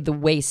would say the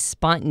way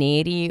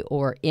spontaneity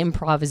or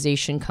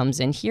improvisation comes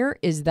in here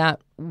is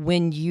that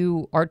when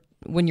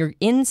you're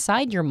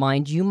inside your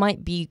mind, you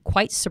might be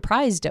quite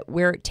surprised at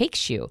where it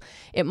takes you.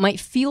 It might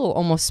feel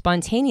almost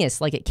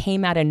spontaneous, like it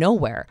came out of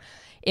nowhere.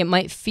 It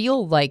might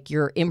feel like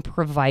you're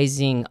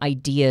improvising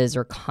ideas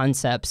or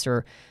concepts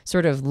or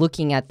sort of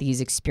looking at these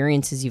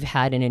experiences you've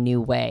had in a new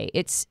way.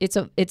 It's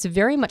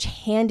very much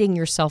handing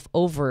yourself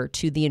over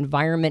to the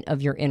environment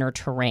of your inner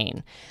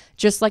terrain.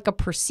 Just like a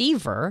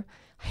perceiver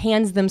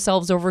hands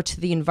themselves over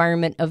to the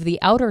environment of the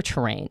outer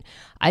terrain.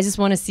 I just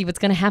want to see what's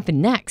going to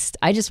happen next.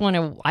 I just want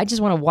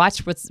to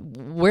watch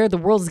where the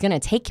world is going to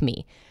take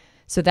me.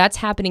 So that's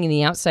happening in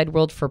the outside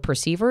world for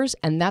perceivers,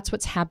 and that's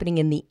what's happening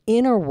in the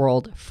inner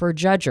world for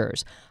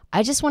judgers.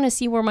 I just want to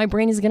see where my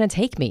brain is going to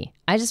take me.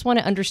 I just want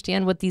to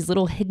understand what these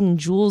little hidden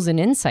jewels and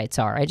insights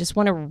are. I just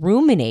want to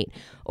ruminate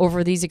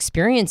over these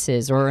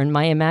experiences or in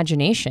my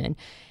imagination.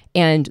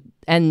 And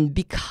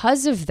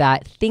because of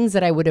that, things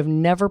that I would have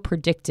never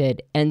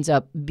predicted ends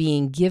up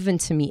being given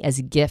to me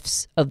as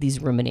gifts of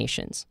these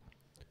ruminations.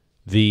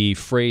 The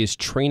phrase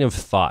train of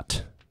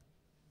thought,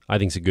 I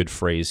think, is a good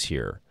phrase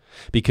here.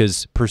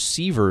 Because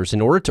perceivers,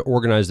 in order to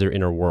organize their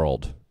inner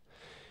world,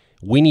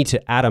 we need to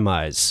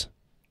atomize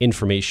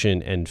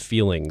information and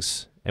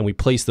feelings, and we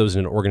place those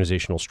in an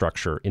organizational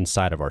structure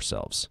inside of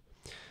ourselves.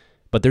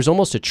 But there's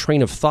almost a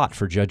train of thought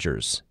for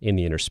judgers in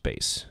the inner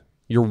space.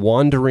 You're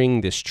wandering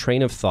this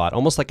train of thought,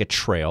 almost like a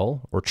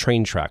trail or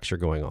train tracks you're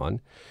going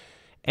on.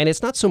 And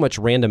it's not so much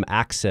random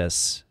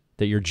access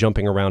that you're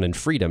jumping around in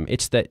freedom.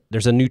 It's that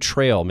there's a new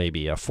trail,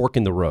 maybe a fork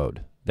in the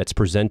road that's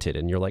presented,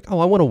 and you're like, oh,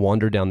 I want to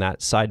wander down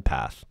that side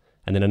path.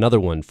 And then another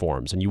one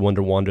forms, and you want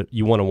to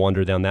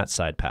wander down that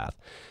side path.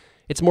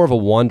 It's more of a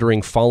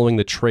wandering, following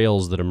the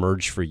trails that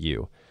emerge for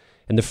you.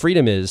 And the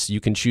freedom is you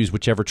can choose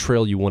whichever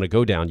trail you want to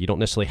go down. You don't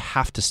necessarily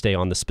have to stay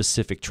on the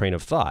specific train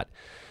of thought.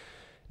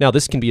 Now,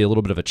 this can be a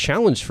little bit of a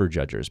challenge for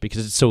judgers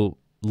because it's so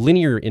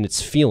linear in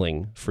its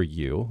feeling for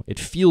you. It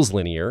feels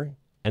linear,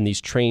 and these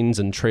trains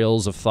and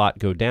trails of thought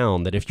go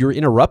down that if you're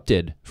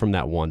interrupted from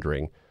that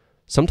wandering,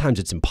 sometimes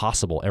it's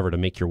impossible ever to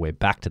make your way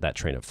back to that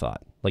train of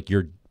thought. Like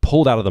you're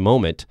pulled out of the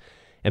moment,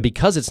 and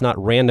because it's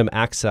not random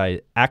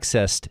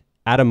accessed,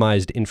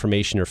 atomized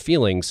information or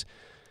feelings,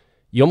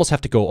 you almost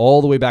have to go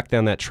all the way back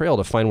down that trail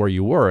to find where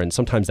you were, and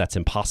sometimes that's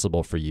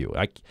impossible for you.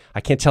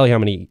 I can't tell you how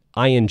many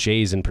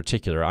INJs in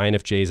particular,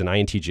 INFJs and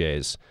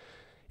INTJs,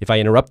 if I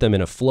interrupt them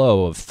in a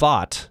flow of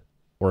thought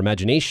or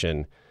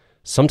imagination,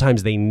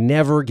 sometimes they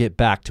never get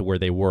back to where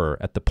they were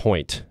at the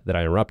point that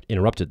I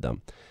interrupted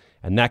them,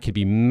 and that could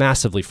be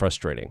massively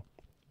frustrating.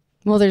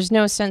 Well, there's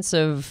no sense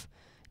of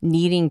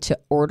needing to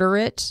order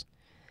it,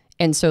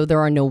 and so there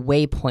are no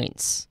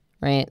waypoints,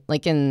 right?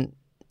 Like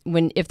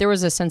if there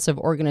was a sense of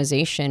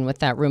organization with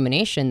that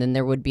rumination, then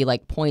there would be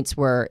like points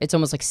where it's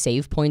almost like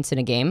save points in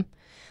a game.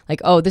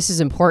 Like, oh, this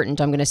is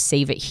important, I'm going to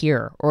save it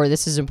here, or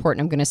this is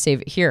important, I'm going to save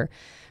it here.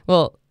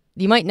 Well,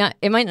 it might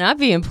not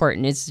be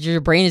important. It's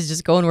your brain is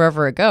just going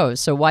wherever it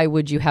goes. So why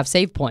would you have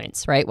save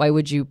points, right? Why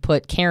would you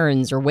put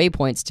cairns or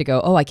waypoints to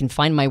go, oh, I can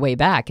find my way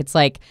back? It's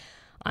like,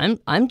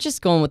 I'm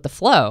just going with the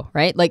flow,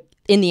 right? Like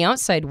in the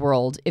outside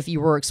world, if you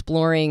were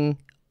exploring,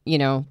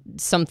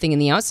 something in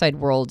the outside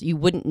world, you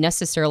wouldn't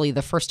necessarily,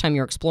 the first time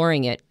you're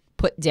exploring it,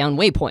 put down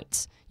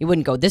waypoints. You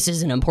wouldn't go, this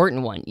is an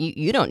important one.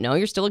 You don't know,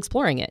 you're still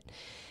exploring it.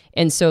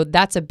 And so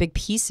that's a big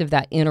piece of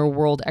that inner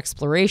world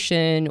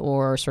exploration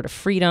or sort of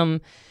freedom,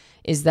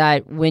 is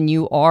that when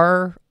you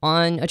are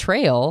on a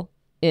trail,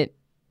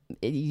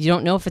 you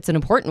don't know if it's an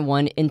important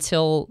one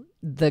until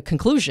the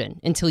conclusion,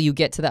 until you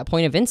get to that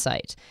point of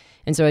insight.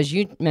 And so as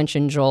you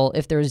mentioned, Joel,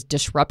 if there's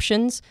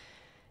disruptions,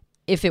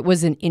 if it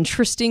was an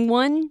interesting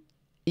one,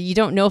 you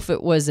don't know if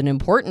it was an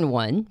important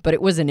one, but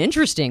it was an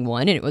interesting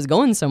one and it was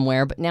going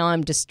somewhere, but now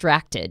I'm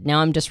distracted.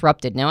 Now I'm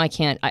disrupted. Now I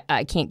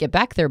can't get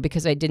back there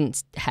because I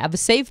didn't have a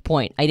save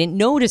point. I didn't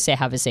know to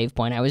have a save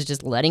point. I was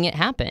just letting it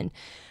happen.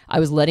 I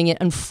was letting it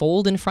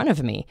unfold in front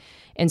of me.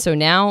 And so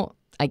now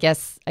I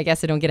guess I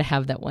don't get to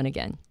have that one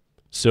again.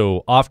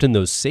 So often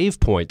those save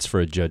points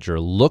for a judger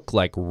look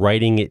like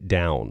writing it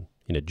down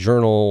in a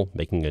journal,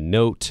 making a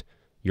note.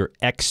 You're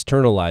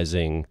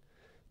externalizing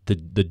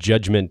the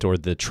judgment or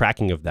the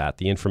tracking of that,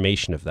 the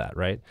information of that,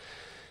 right?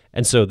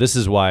 And so this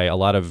is why a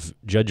lot of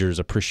judgers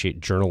appreciate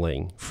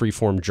journaling,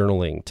 free-form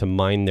journaling, to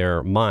mine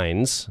their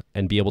minds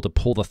and be able to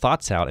pull the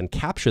thoughts out and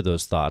capture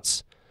those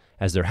thoughts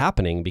as they're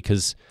happening,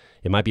 because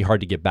it might be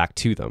hard to get back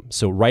to them.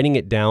 So writing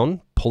it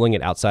down, pulling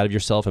it outside of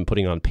yourself and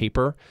putting it on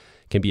paper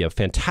can be a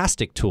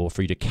fantastic tool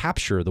for you to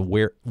capture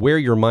where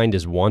your mind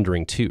is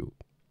wandering to.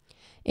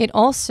 It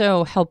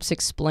also helps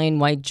explain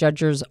why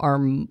judgers are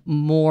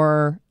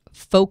more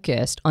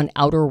focused on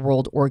outer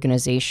world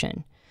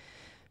organization,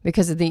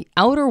 because the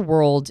outer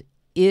world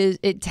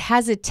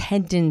has a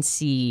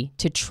tendency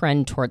to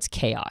trend towards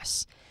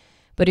chaos.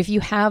 But if you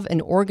have an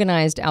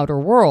organized outer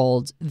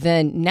world,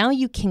 then now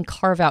you can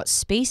carve out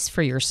space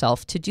for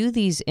yourself to do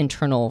these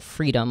internal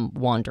freedom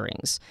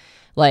wanderings.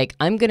 Like,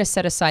 I'm going to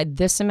set aside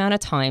this amount of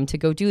time to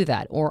go do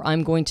that. Or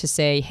I'm going to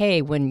say,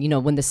 hey,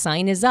 when the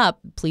sign is up,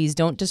 please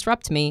don't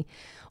disrupt me.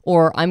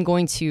 Or I'm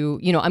going to,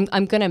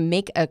 I'm going to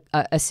make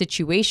a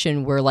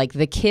situation where like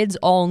the kids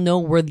all know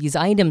where these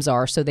items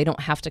are, so they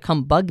don't have to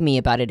come bug me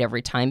about it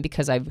every time,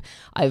 because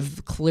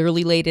I've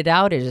clearly laid it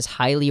out. It is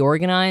highly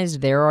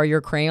organized. There are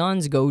your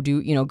crayons.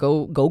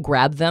 Go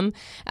grab them,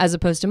 as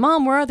opposed to,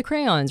 Mom, where are the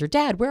crayons? Or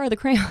Dad, where are the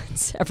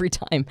crayons? Every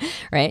time,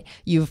 right?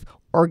 You've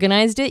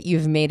organized it.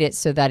 You've made it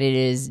so that it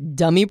is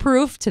dummy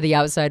proof to the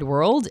outside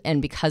world.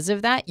 And because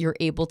of that, you're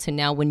able to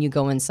now, when you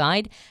go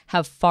inside,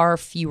 have far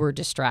fewer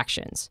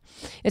distractions.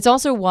 It's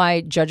also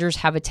why judgers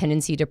have a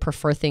tendency to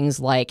prefer things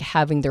like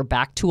having their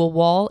back to a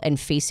wall and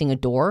facing a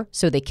door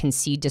so they can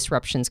see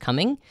disruptions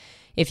coming.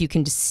 If you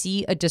can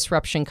see a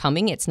disruption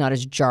coming, it's not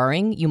as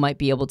jarring. You might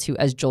be able to,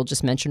 as Joel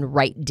just mentioned,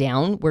 write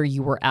down where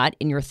you were at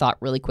in your thought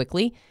really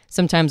quickly.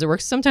 Sometimes it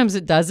works, sometimes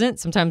it doesn't.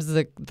 Sometimes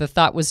the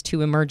thought was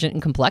too emergent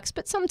and complex,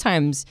 but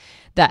sometimes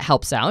that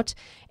helps out.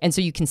 And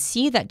so you can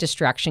see that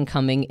distraction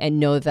coming and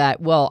know that,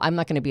 well, I'm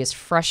not going to be as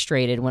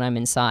frustrated when I'm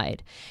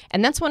inside.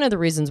 And that's one of the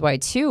reasons why,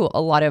 too,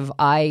 a lot of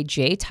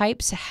IJ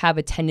types have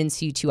a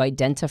tendency to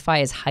identify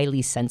as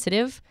highly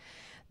sensitive.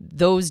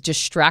 Those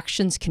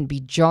distractions can be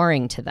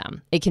jarring to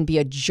them. It can be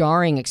a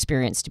jarring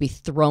experience to be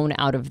thrown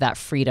out of that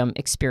freedom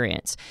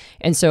experience.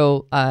 And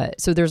so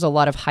there's a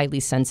lot of highly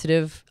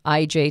sensitive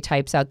IJ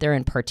types out there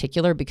in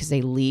particular, because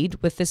they lead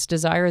with this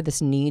desire,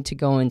 this need to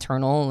go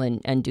internal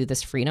and do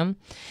this freedom.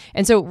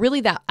 And so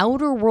really that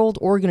outer world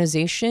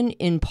organization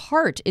in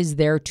part is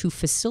there to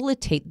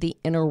facilitate the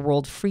inner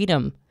world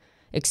freedom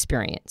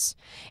experience.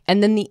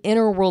 And then the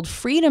inner world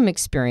freedom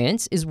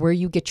experience is where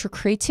you get your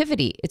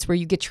creativity. It's where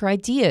you get your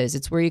ideas.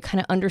 It's where you kind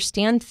of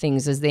understand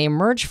things as they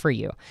emerge for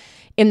you.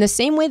 In the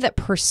same way that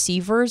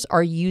perceivers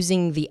are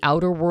using the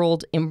outer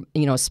world,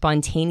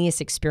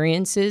 spontaneous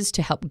experiences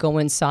to help go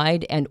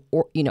inside and,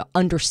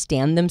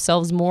 understand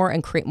themselves more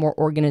and create more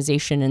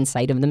organization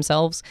inside of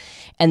themselves.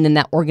 And then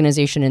that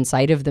organization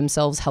inside of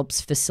themselves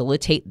helps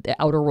facilitate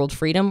the outer world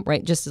freedom,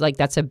 right? Just like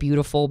that's a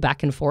beautiful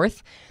back and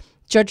forth.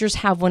 Judgers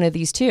have one of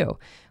these too.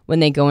 When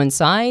they go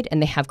inside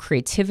and they have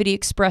creativity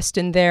expressed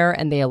in there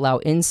and they allow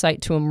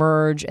insight to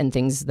emerge and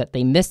things that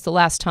they missed the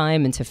last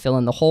time and to fill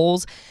in the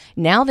holes,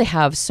 now they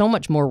have so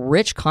much more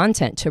rich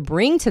content to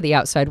bring to the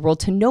outside world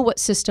to know what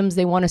systems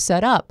they want to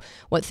set up,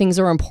 what things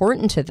are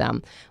important to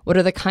them, what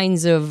are the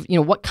kinds of,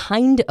 what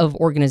kind of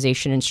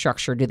organization and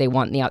structure do they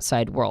want in the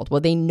outside world? Well,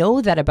 they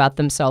know that about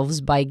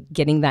themselves by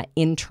getting that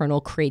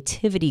internal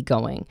creativity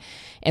going.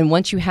 And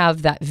once you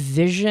have that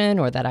vision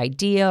or that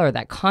idea or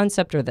that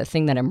concept or that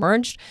thing that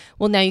emerged,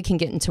 well, now you can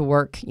get into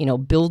work,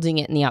 building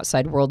it in the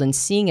outside world and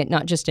seeing it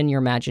not just in your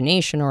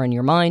imagination or in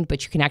your mind,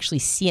 but you can actually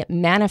see it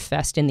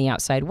manifest in the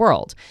outside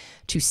world.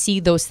 To see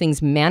those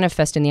things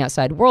manifest in the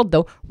outside world,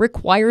 though,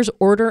 requires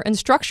order and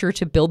structure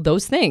to build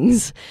those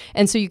things.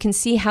 And so you can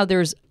see how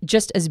there's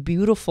just as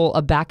beautiful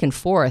a back and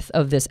forth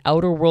of this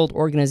outer world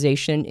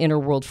organization, inner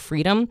world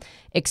freedom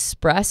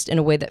expressed in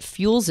a way that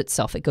fuels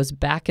itself. It goes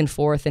back and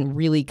forth and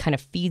really kind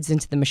of feeds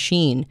into the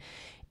machine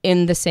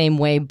in the same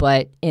way,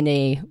 but in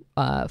a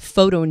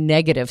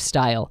photo-negative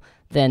style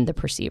than the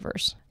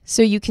perceivers.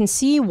 So you can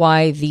see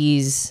why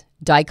these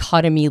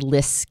dichotomy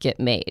lists get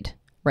made,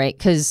 right?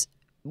 Because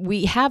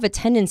we have a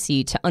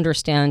tendency to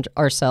understand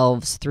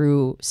ourselves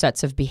through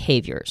sets of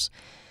behaviors.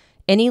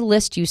 Any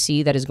list you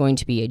see that is going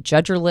to be a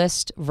judger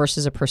list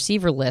versus a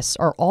perceiver list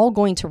are all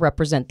going to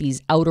represent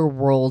these outer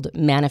world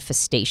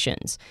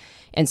manifestations.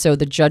 And so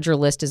the judger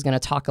list is going to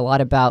talk a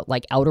lot about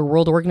like outer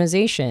world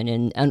organization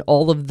and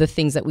all of the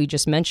things that we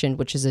just mentioned,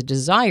 which is a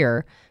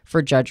desire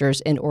for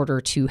judgers in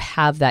order to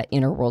have that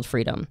inner world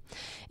freedom.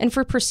 And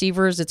for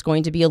perceivers, it's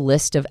going to be a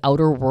list of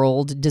outer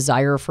world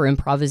desire for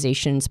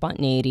improvisation,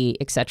 spontaneity,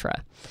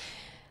 etc.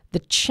 The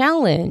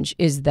challenge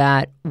is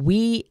that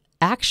we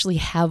actually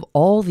have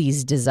all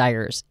these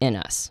desires in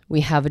us.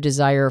 We have a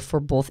desire for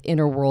both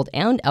inner world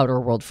and outer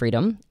world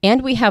freedom,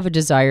 and we have a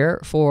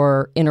desire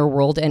for inner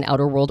world and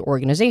outer world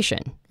organization.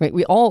 Right?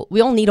 We all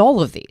need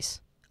all of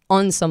these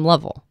on some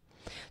level.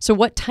 So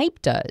what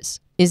type does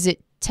is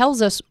it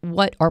tells us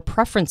what our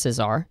preferences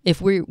are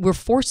if we're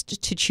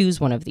forced to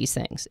choose one of these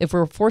things. If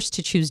we're forced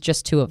to choose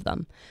just two of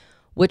them,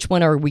 which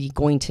one are we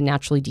going to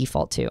naturally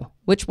default to?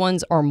 Which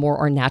ones are more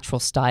our natural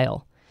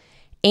style?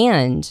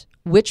 And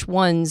which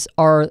ones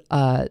are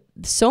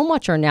so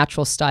much our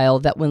natural style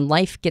that when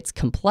life gets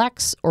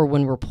complex or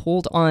when we're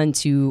pulled on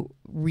to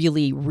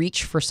really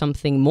reach for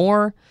something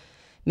more,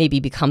 maybe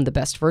become the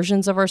best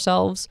versions of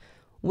ourselves,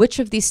 which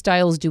of these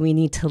styles do we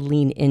need to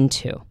lean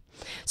into?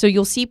 So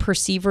you'll see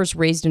perceivers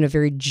raised in a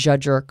very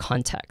judger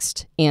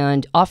context.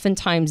 And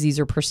oftentimes these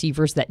are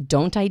perceivers that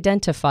don't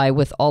identify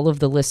with all of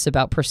the lists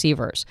about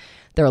perceivers.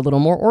 They're a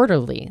little more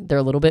orderly. They're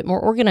a little bit more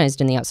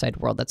organized in the outside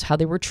world. That's how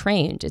they were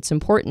trained. It's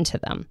important to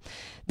them.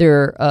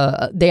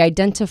 They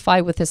identify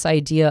with this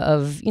idea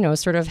of,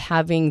 sort of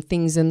having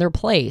things in their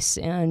place.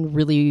 And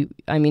really,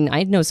 I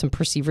know some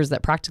perceivers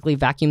that practically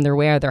vacuum their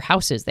way out of their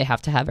houses. They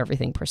have to have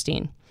everything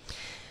pristine.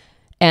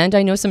 And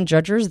I know some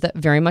judgers that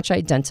very much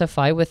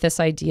identify with this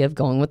idea of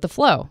going with the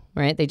flow,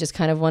 right? They just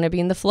kind of want to be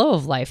in the flow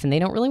of life and they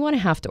don't really want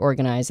to have to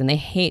organize. And they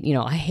hate,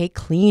 I hate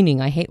cleaning,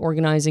 I hate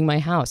organizing my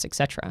house,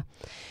 etc.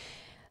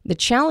 The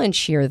challenge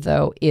here,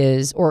 though,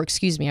 is, or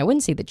excuse me, I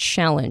wouldn't say the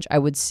challenge, I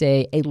would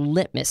say a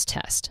litmus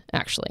test,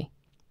 actually.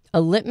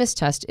 A litmus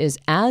test is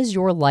as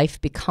your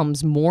life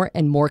becomes more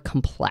and more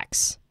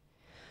complex,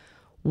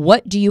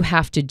 what do you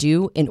have to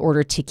do in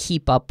order to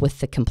keep up with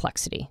the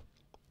complexity?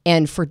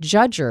 And for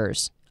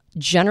judgers,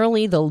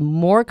 generally, the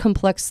more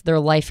complex their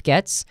life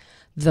gets,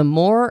 the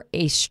more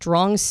a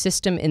strong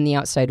system in the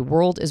outside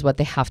world is what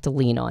they have to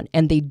lean on.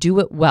 And they do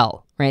it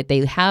well, right?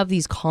 They have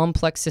these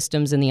complex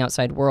systems in the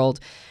outside world.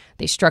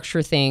 They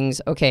structure things.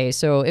 Okay,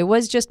 so it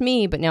was just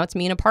me, but now it's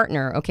me and a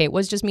partner. Okay, it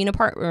was just me and a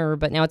partner,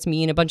 but now it's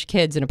me and a bunch of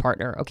kids and a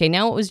partner. Okay,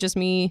 now it was just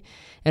me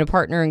and a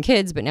partner and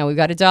kids, but now we've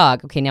got a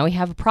dog. Okay, now we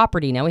have a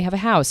property. Now we have a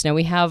house. Now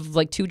we have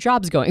like 2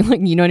 jobs going.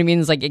 Like, you know what I mean?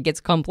 It's like it gets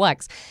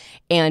complex.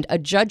 And a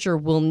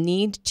judger will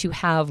need to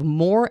have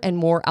more and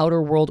more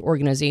outer world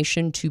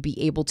organization to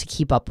be able to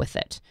keep up with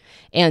it.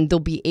 And they'll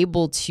be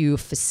able to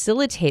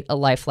facilitate a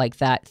life like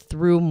that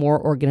through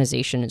more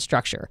organization and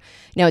structure.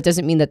 Now, it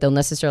doesn't mean that they'll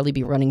necessarily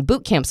be running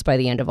boot camps by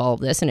the end of all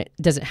of this, and it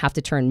doesn't have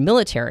to turn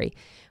military,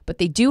 but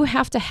they do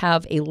have to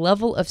have a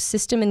level of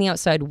system in the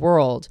outside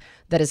world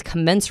that is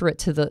commensurate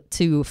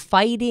to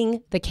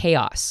fighting the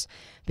chaos.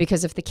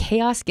 Because if the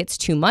chaos gets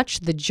too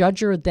much, the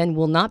judger then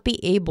will not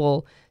be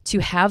able to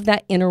have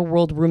that inner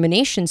world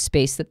rumination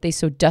space that they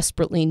so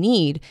desperately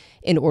need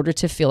in order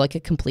to feel like a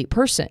complete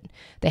person.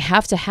 They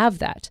have to have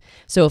that.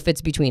 So if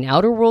it's between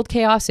outer world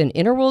chaos and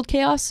inner world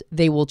chaos,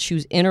 they will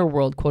choose inner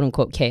world, quote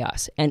unquote,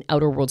 chaos and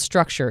outer world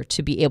structure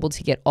to be able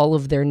to get all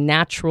of their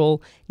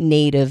natural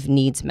native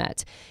needs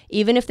met.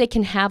 Even if they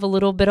can have a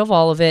little bit of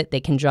all of it,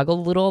 they can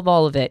juggle a little of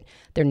all of it,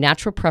 their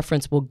natural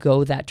preference will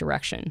go that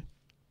direction.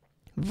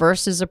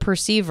 Versus a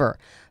perceiver.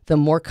 The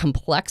more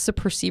complex a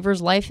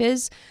perceiver's life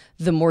is,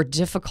 the more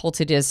difficult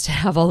it is to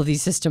have all of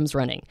these systems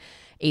running.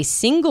 A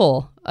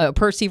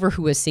perceiver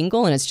who is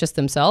single and it's just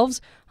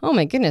themselves, oh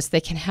my goodness,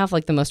 they can have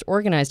like the most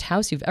organized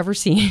house you've ever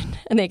seen.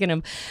 And they can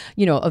have,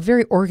 a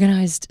very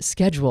organized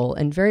schedule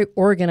and very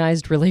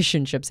organized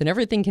relationships and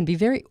everything can be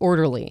very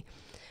orderly.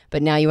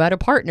 But now you add a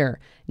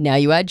partner, now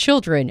you add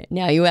children,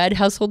 now you add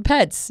household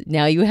pets,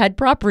 now you add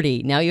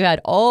property, now you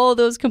add all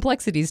those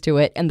complexities to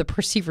it, and the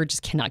perceiver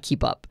just cannot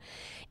keep up.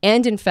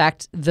 And in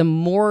fact, the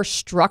more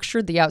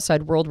structured the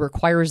outside world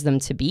requires them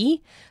to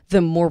be, the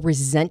more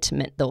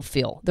resentment they'll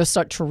feel. They'll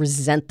start to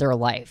resent their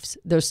lives.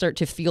 They'll start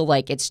to feel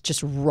like it's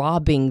just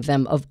robbing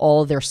them of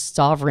all their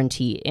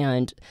sovereignty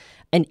and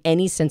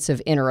any sense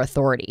of inner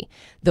authority.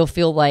 They'll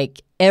feel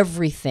like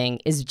everything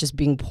is just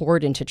being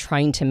poured into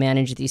trying to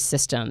manage these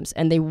systems,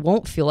 and they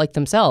won't feel like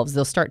themselves.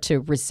 They'll start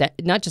to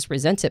not just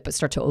resent it, but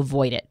start to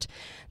avoid it.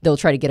 They'll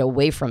try to get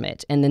away from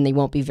it, and then they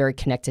won't be very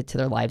connected to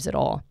their lives at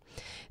all.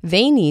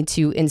 They need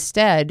to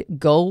instead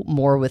go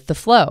more with the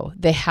flow.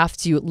 They have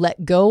to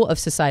let go of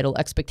societal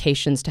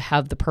expectations to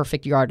have the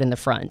perfect yard in the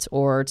front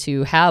or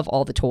to have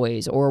all the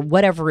toys or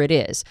whatever it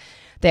is.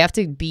 They have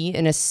to be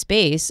in a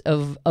space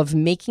of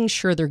making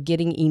sure they're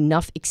getting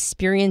enough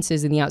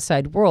experiences in the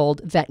outside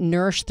world that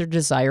nourish their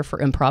desire for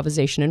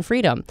improvisation and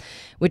freedom,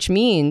 which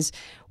means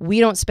we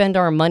don't spend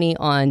our money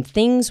on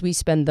things, we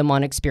spend them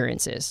on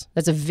experiences.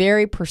 That's a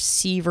very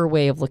perceiver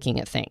way of looking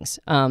at things.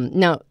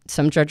 Now,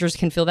 some judgers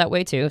can feel that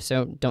way too,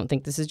 so don't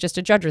think this is just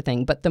a judger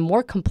thing, but the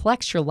more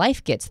complex your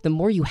life gets, the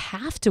more you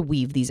have to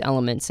weave these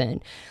elements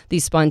in,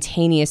 these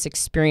spontaneous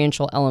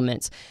experiential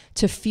elements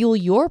to fuel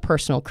your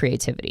personal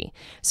creativity.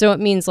 So it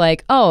means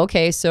like, oh,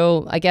 okay,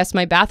 so I guess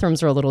my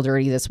bathrooms are a little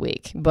dirty this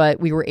week, but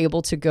we were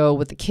able to go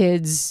with the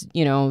kids,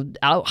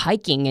 out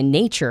hiking in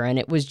nature, and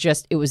it was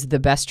the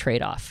best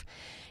trade-off.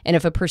 And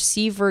if a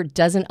perceiver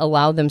doesn't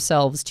allow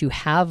themselves to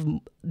have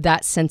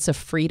that sense of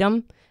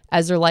freedom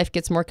as their life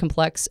gets more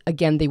complex,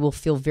 again, they will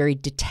feel very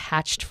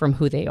detached from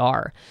who they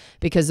are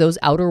because those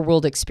outer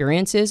world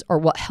experiences are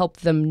what help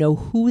them know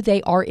who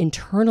they are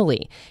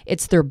internally.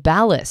 It's their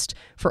ballast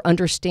for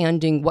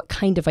understanding what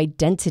kind of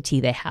identity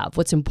they have,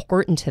 what's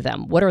important to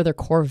them, what are their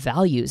core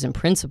values and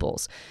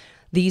principles.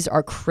 These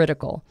are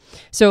critical.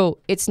 So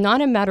it's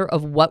not a matter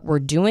of what we're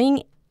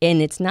doing, and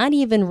it's not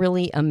even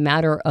really a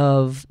matter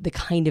of the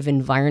kind of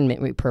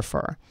environment we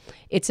prefer.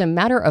 It's a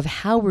matter of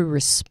how we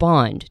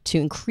respond to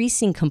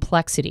increasing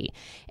complexity.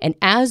 And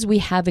as we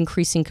have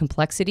increasing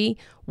complexity,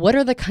 what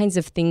are the kinds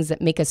of things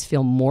that make us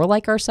feel more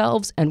like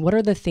ourselves? And what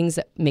are the things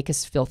that make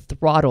us feel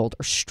throttled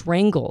or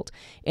strangled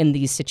in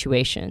these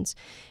situations?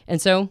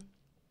 And so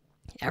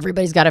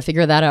everybody's got to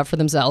figure that out for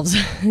themselves.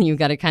 You've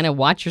got to kind of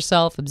watch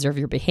yourself, observe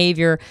your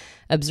behavior,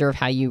 observe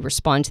how you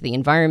respond to the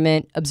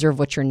environment, observe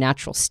what your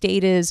natural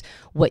state is,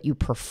 what you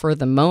prefer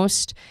the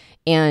most.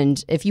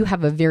 And if you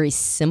have a very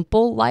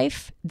simple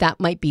life, that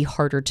might be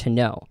harder to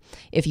know.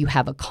 If you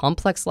have a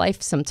complex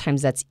life,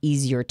 sometimes that's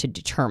easier to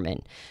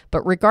determine.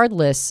 But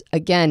regardless,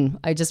 again,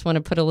 I just want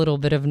to put a little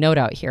bit of note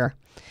out here.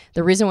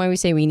 The reason why we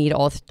say we need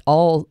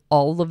all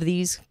of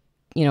these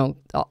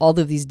all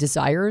of these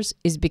desires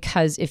is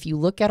because if you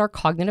look at our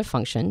cognitive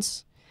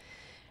functions,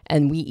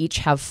 and we each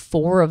have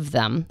 4 of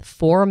them,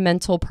 4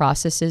 mental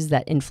processes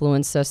that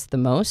influence us the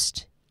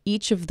most.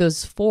 Each of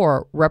those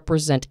 4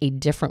 represent a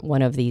different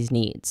one of these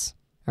needs.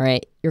 All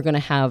right. You're going to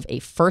have a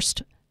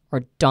first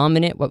or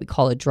dominant, what we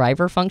call a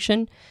driver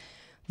function.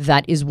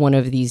 That is one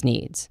of these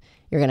needs.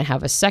 You're going to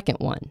have a second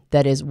one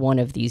that is one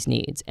of these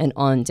needs, and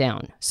on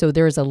down. So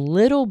there's a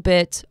little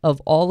bit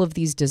of all of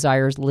these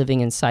desires living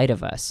inside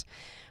of us,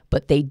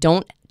 but they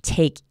don't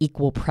take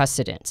equal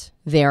precedent.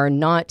 They are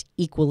not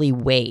equally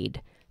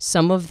weighed.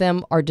 Some of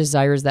them are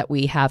desires that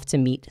we have to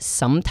meet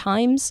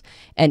sometimes,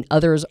 and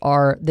others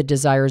are the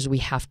desires we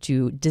have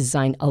to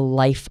design a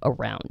life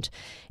around.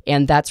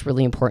 And that's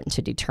really important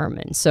to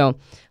determine. So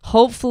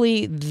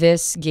hopefully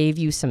this gave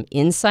you some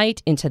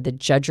insight into the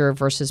judger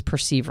versus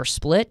perceiver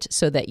split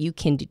so that you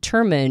can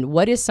determine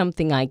what is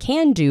something I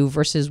can do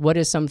versus what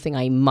is something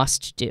I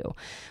must do.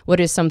 What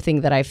is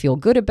something that I feel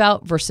good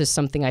about versus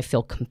something I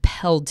feel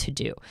compelled to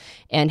do.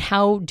 And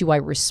how do I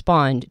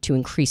respond to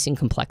increasing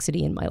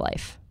complexity in my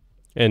life?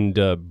 And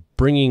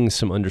bringing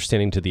some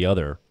understanding to the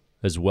other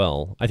as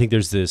well. I think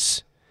there's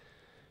this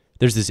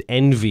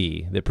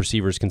envy that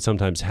perceivers can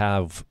sometimes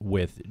have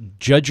with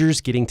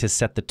judgers getting to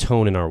set the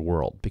tone in our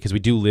world, because we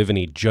do live in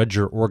a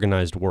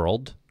judger-organized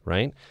world,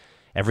 right?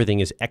 Everything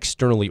is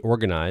externally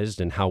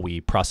organized, and how we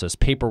process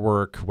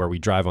paperwork, where we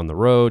drive on the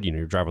road.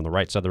 You drive on the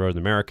right side of the road in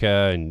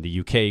America, and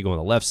the UK, you go on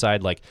the left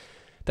side. Like,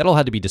 that all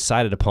had to be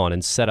decided upon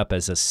and set up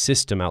as a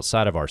system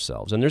outside of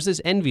ourselves. And there's this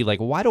envy, like,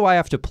 why do I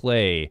have to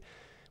play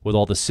with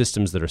all the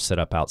systems that are set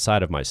up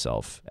outside of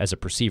myself as a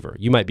perceiver?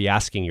 You might be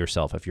asking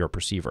yourself if you're a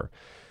perceiver.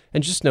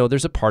 And just know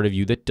there's a part of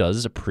you that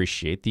does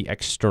appreciate the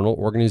external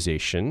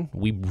organization.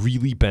 We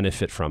really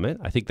benefit from it.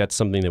 I think that's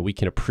something that we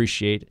can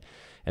appreciate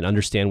and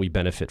understand we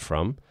benefit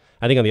from.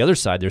 I think on the other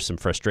side, there's some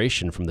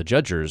frustration from the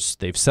judgers.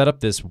 They've set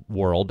up this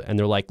world and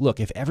they're like, look,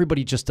 if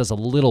everybody just does a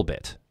little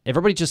bit,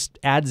 everybody just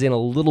adds in a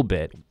little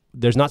bit,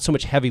 there's not so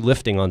much heavy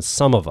lifting on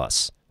some of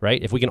us,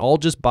 right? If we can all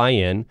just buy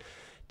in,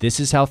 this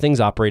is how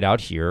things operate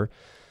out here,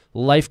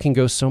 life can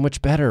go so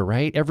much better,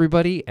 right,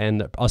 everybody?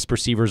 And us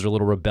perceivers are a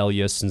little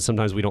rebellious, and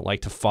sometimes we don't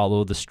like to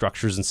follow the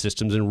structures and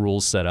systems and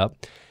rules set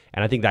up.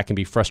 And I think that can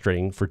be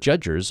frustrating for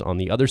judgers on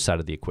the other side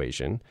of the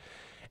equation.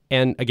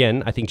 And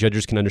again, I think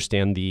judgers can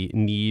understand the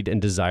need and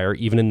desire,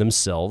 even in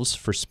themselves,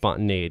 for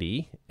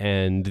spontaneity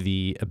and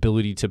the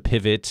ability to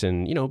pivot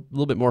and, a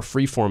little bit more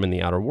freeform in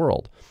the outer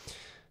world.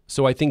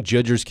 So I think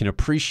judgers can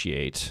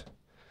appreciate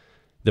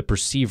the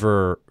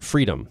perceiver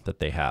freedom that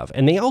they have.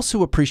 And they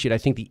also appreciate, I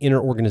think, the inner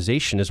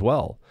organization as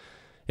well.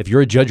 If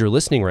you're a judger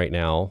listening right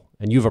now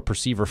and you have a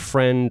perceiver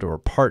friend or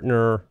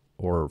partner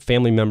or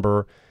family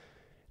member,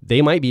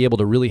 they might be able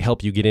to really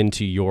help you get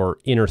into your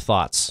inner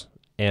thoughts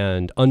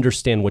and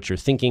understand what you're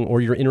thinking,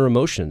 or your inner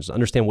emotions,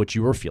 understand what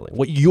you're feeling,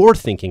 what you're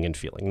thinking and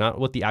feeling, not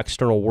what the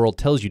external world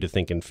tells you to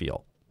think and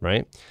feel,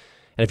 right?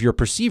 And if you're a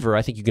perceiver,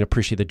 I think you can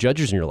appreciate the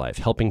judges in your life,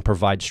 helping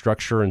provide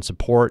structure and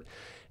support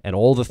and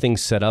all the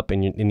things set up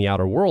in the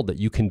outer world that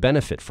you can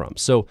benefit from.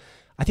 So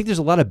I think there's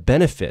a lot of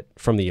benefit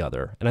from the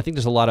other. And I think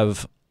there's a lot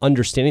of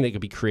understanding that can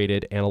be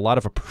created and a lot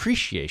of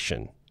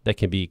appreciation that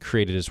can be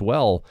created as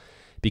well,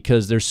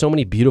 because there's so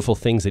many beautiful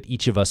things that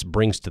each of us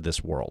brings to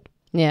this world.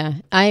 Yeah,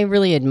 I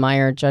really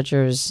admire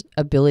judgers'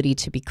 ability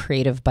to be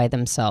creative by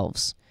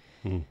themselves.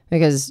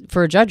 Because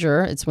for a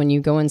judger, it's when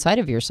you go inside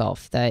of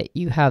yourself that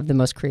you have the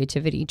most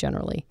creativity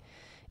generally.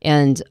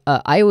 And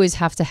I always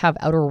have to have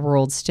outer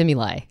world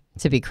stimuli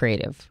to be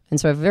creative. And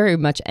so I've very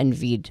much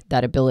envied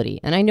that ability.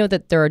 And I know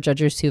that there are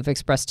judges who have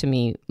expressed to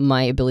me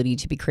my ability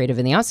to be creative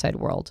in the outside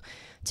world,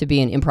 to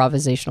be an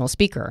improvisational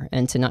speaker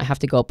and to not have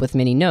to go up with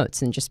many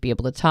notes and just be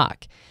able to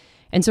talk.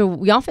 And so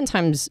we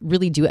oftentimes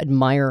really do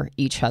admire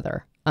each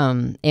other.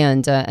 And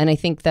I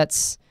think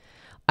that's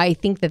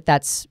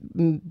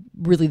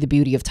really the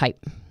beauty of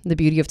type. The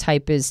beauty of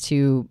type is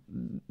to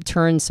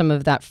turn some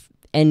of that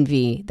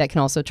envy that can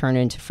also turn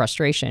into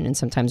frustration and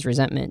sometimes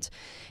resentment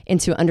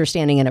into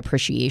understanding and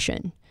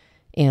appreciation.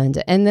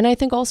 And then I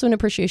think also an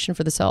appreciation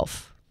for the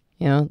self,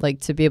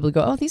 like to be able to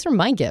go, oh, these are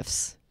my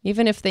gifts.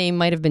 Even if they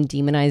might have been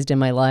demonized in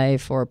my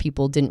life or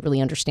people didn't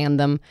really understand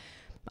them,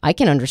 I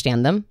can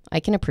understand them. I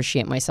can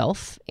appreciate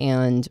myself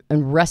and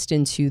rest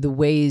into the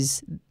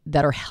ways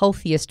that are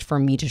healthiest for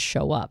me to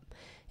show up.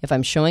 If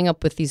I'm showing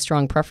up with these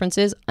strong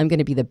preferences, I'm going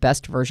to be the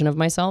best version of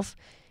myself.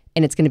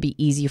 And it's going to be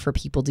easy for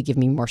people to give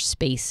me more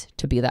space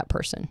to be that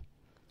person.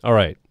 All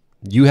right.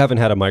 You haven't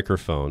had a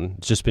microphone.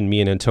 It's just been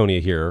me and Antonia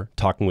here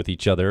talking with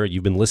each other.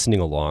 You've been listening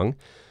along.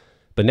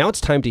 But now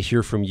it's time to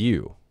hear from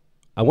you.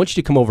 I want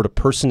you to come over to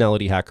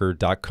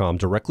personalityhacker.com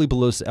directly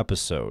below this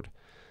episode.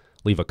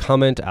 Leave a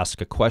comment, ask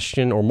a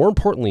question, or more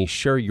importantly,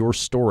 share your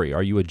story.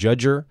 Are you a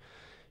judger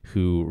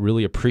who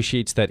really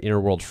appreciates that inner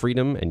world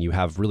freedom and you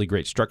have really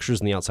great structures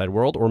in the outside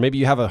world? Or maybe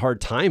you have a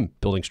hard time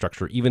building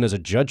structure even as a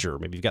judger.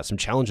 Maybe you've got some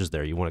challenges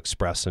there you want to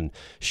express and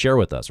share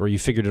with us, or you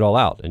figured it all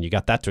out and you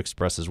got that to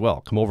express as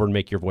well. Come over and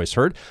make your voice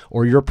heard.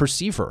 Or you're a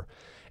perceiver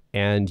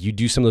and you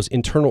do some of those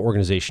internal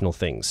organizational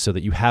things so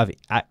that you have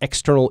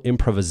external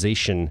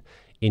improvisation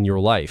in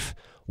your life.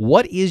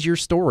 What is your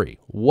story?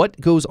 What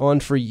goes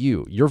on for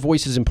you? Your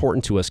voice is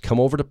important to us. Come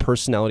over to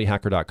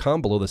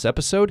personalityhacker.com below this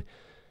episode.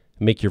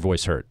 Make your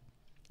voice heard.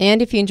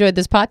 And if you enjoyed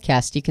this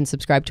podcast, you can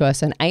subscribe to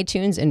us on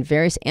iTunes and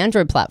various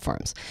Android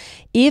platforms.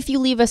 If you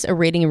leave us a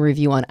rating and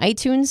review on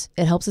iTunes,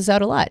 it helps us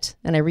out a lot.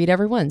 And I read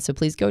every one, so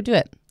please go do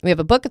it. We have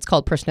a book. It's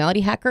called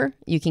Personality Hacker.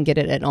 You can get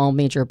it at all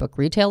major book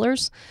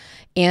retailers.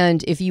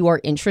 And if you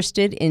are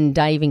interested in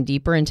diving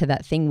deeper into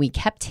that thing we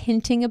kept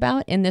hinting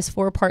about in this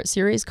 4-part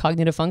series,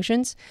 Cognitive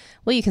Functions,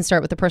 well, you can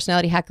start with the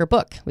Personality Hacker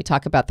book. We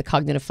talk about the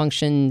cognitive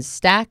functions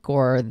stack,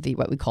 or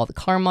what we call the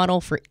CAR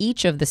model, for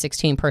each of the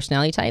 16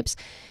 personality types.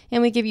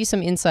 And we give you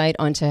some insight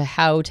onto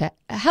how to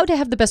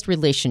have the best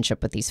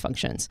relationship with these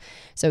functions.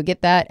 So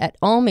get that at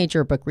all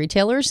major book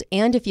retailers.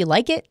 And if you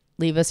like it,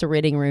 leave us a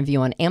rating and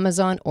review on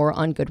Amazon or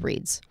on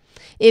Goodreads.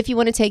 If you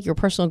want to take your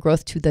personal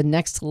growth to the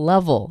next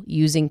level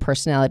using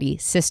personality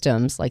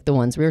systems like the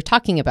ones we were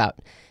talking about,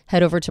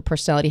 head over to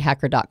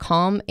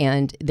personalityhacker.com,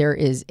 and there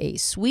is a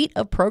suite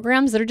of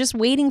programs that are just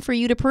waiting for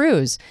you to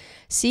peruse.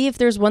 See if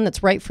there's one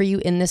that's right for you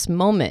in this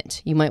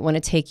moment. You might want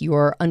to take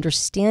your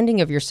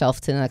understanding of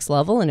yourself to the next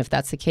level, and if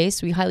that's the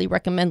case, we highly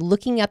recommend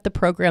looking at the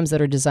programs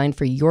that are designed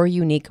for your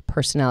unique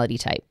personality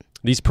type.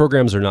 These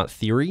programs are not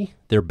theory.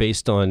 They're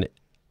based on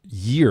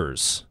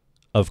years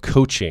of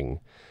coaching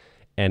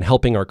and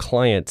helping our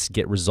clients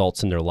get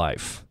results in their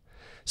life.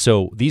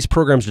 So these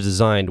programs are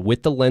designed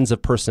with the lens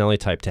of personality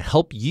type to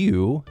help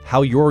you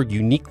how you're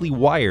uniquely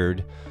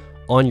wired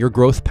on your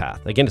growth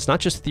path. Again, it's not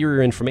just theory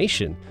or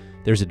information.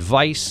 There's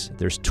advice,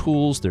 there's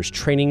tools, there's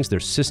trainings,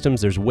 there's systems,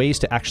 there's ways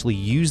to actually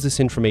use this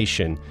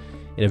information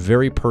in a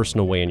very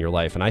personal way in your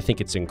life. And I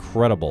think it's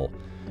incredible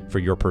for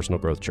your personal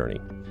growth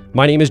journey.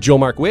 My name is Joel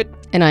Mark Witt.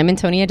 And I'm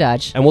Antonia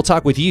Dodge. And we'll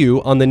talk with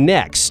you on the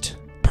next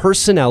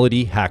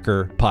Personality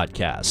Hacker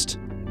podcast.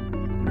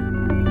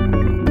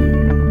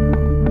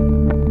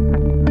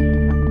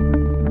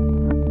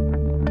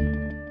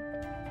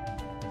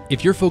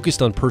 If you're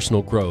focused on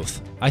personal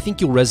growth, I think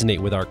you'll resonate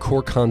with our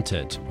core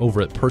content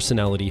over at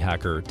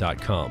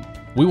personalityhacker.com.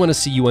 We want to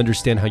see you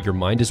understand how your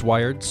mind is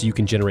wired so you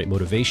can generate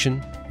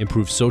motivation,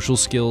 improve social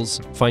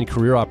skills, find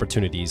career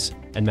opportunities,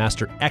 and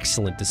master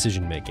excellent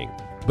decision making.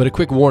 But a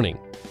quick warning,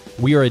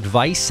 we are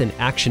advice and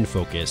action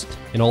focused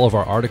in all of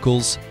our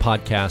articles,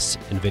 podcasts,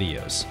 and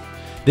videos.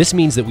 This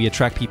means that we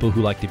attract people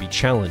who like to be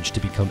challenged to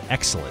become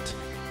excellent,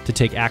 to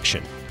take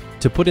action,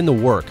 to put in the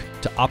work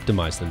to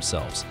optimize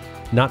themselves,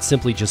 not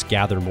simply just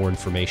gather more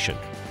information.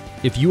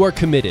 If you are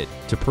committed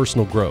to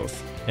personal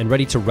growth and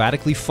ready to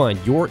radically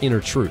find your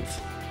inner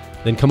truth,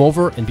 then come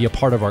over and be a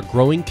part of our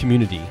growing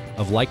community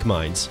of like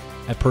minds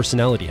at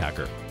Personality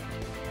Hacker.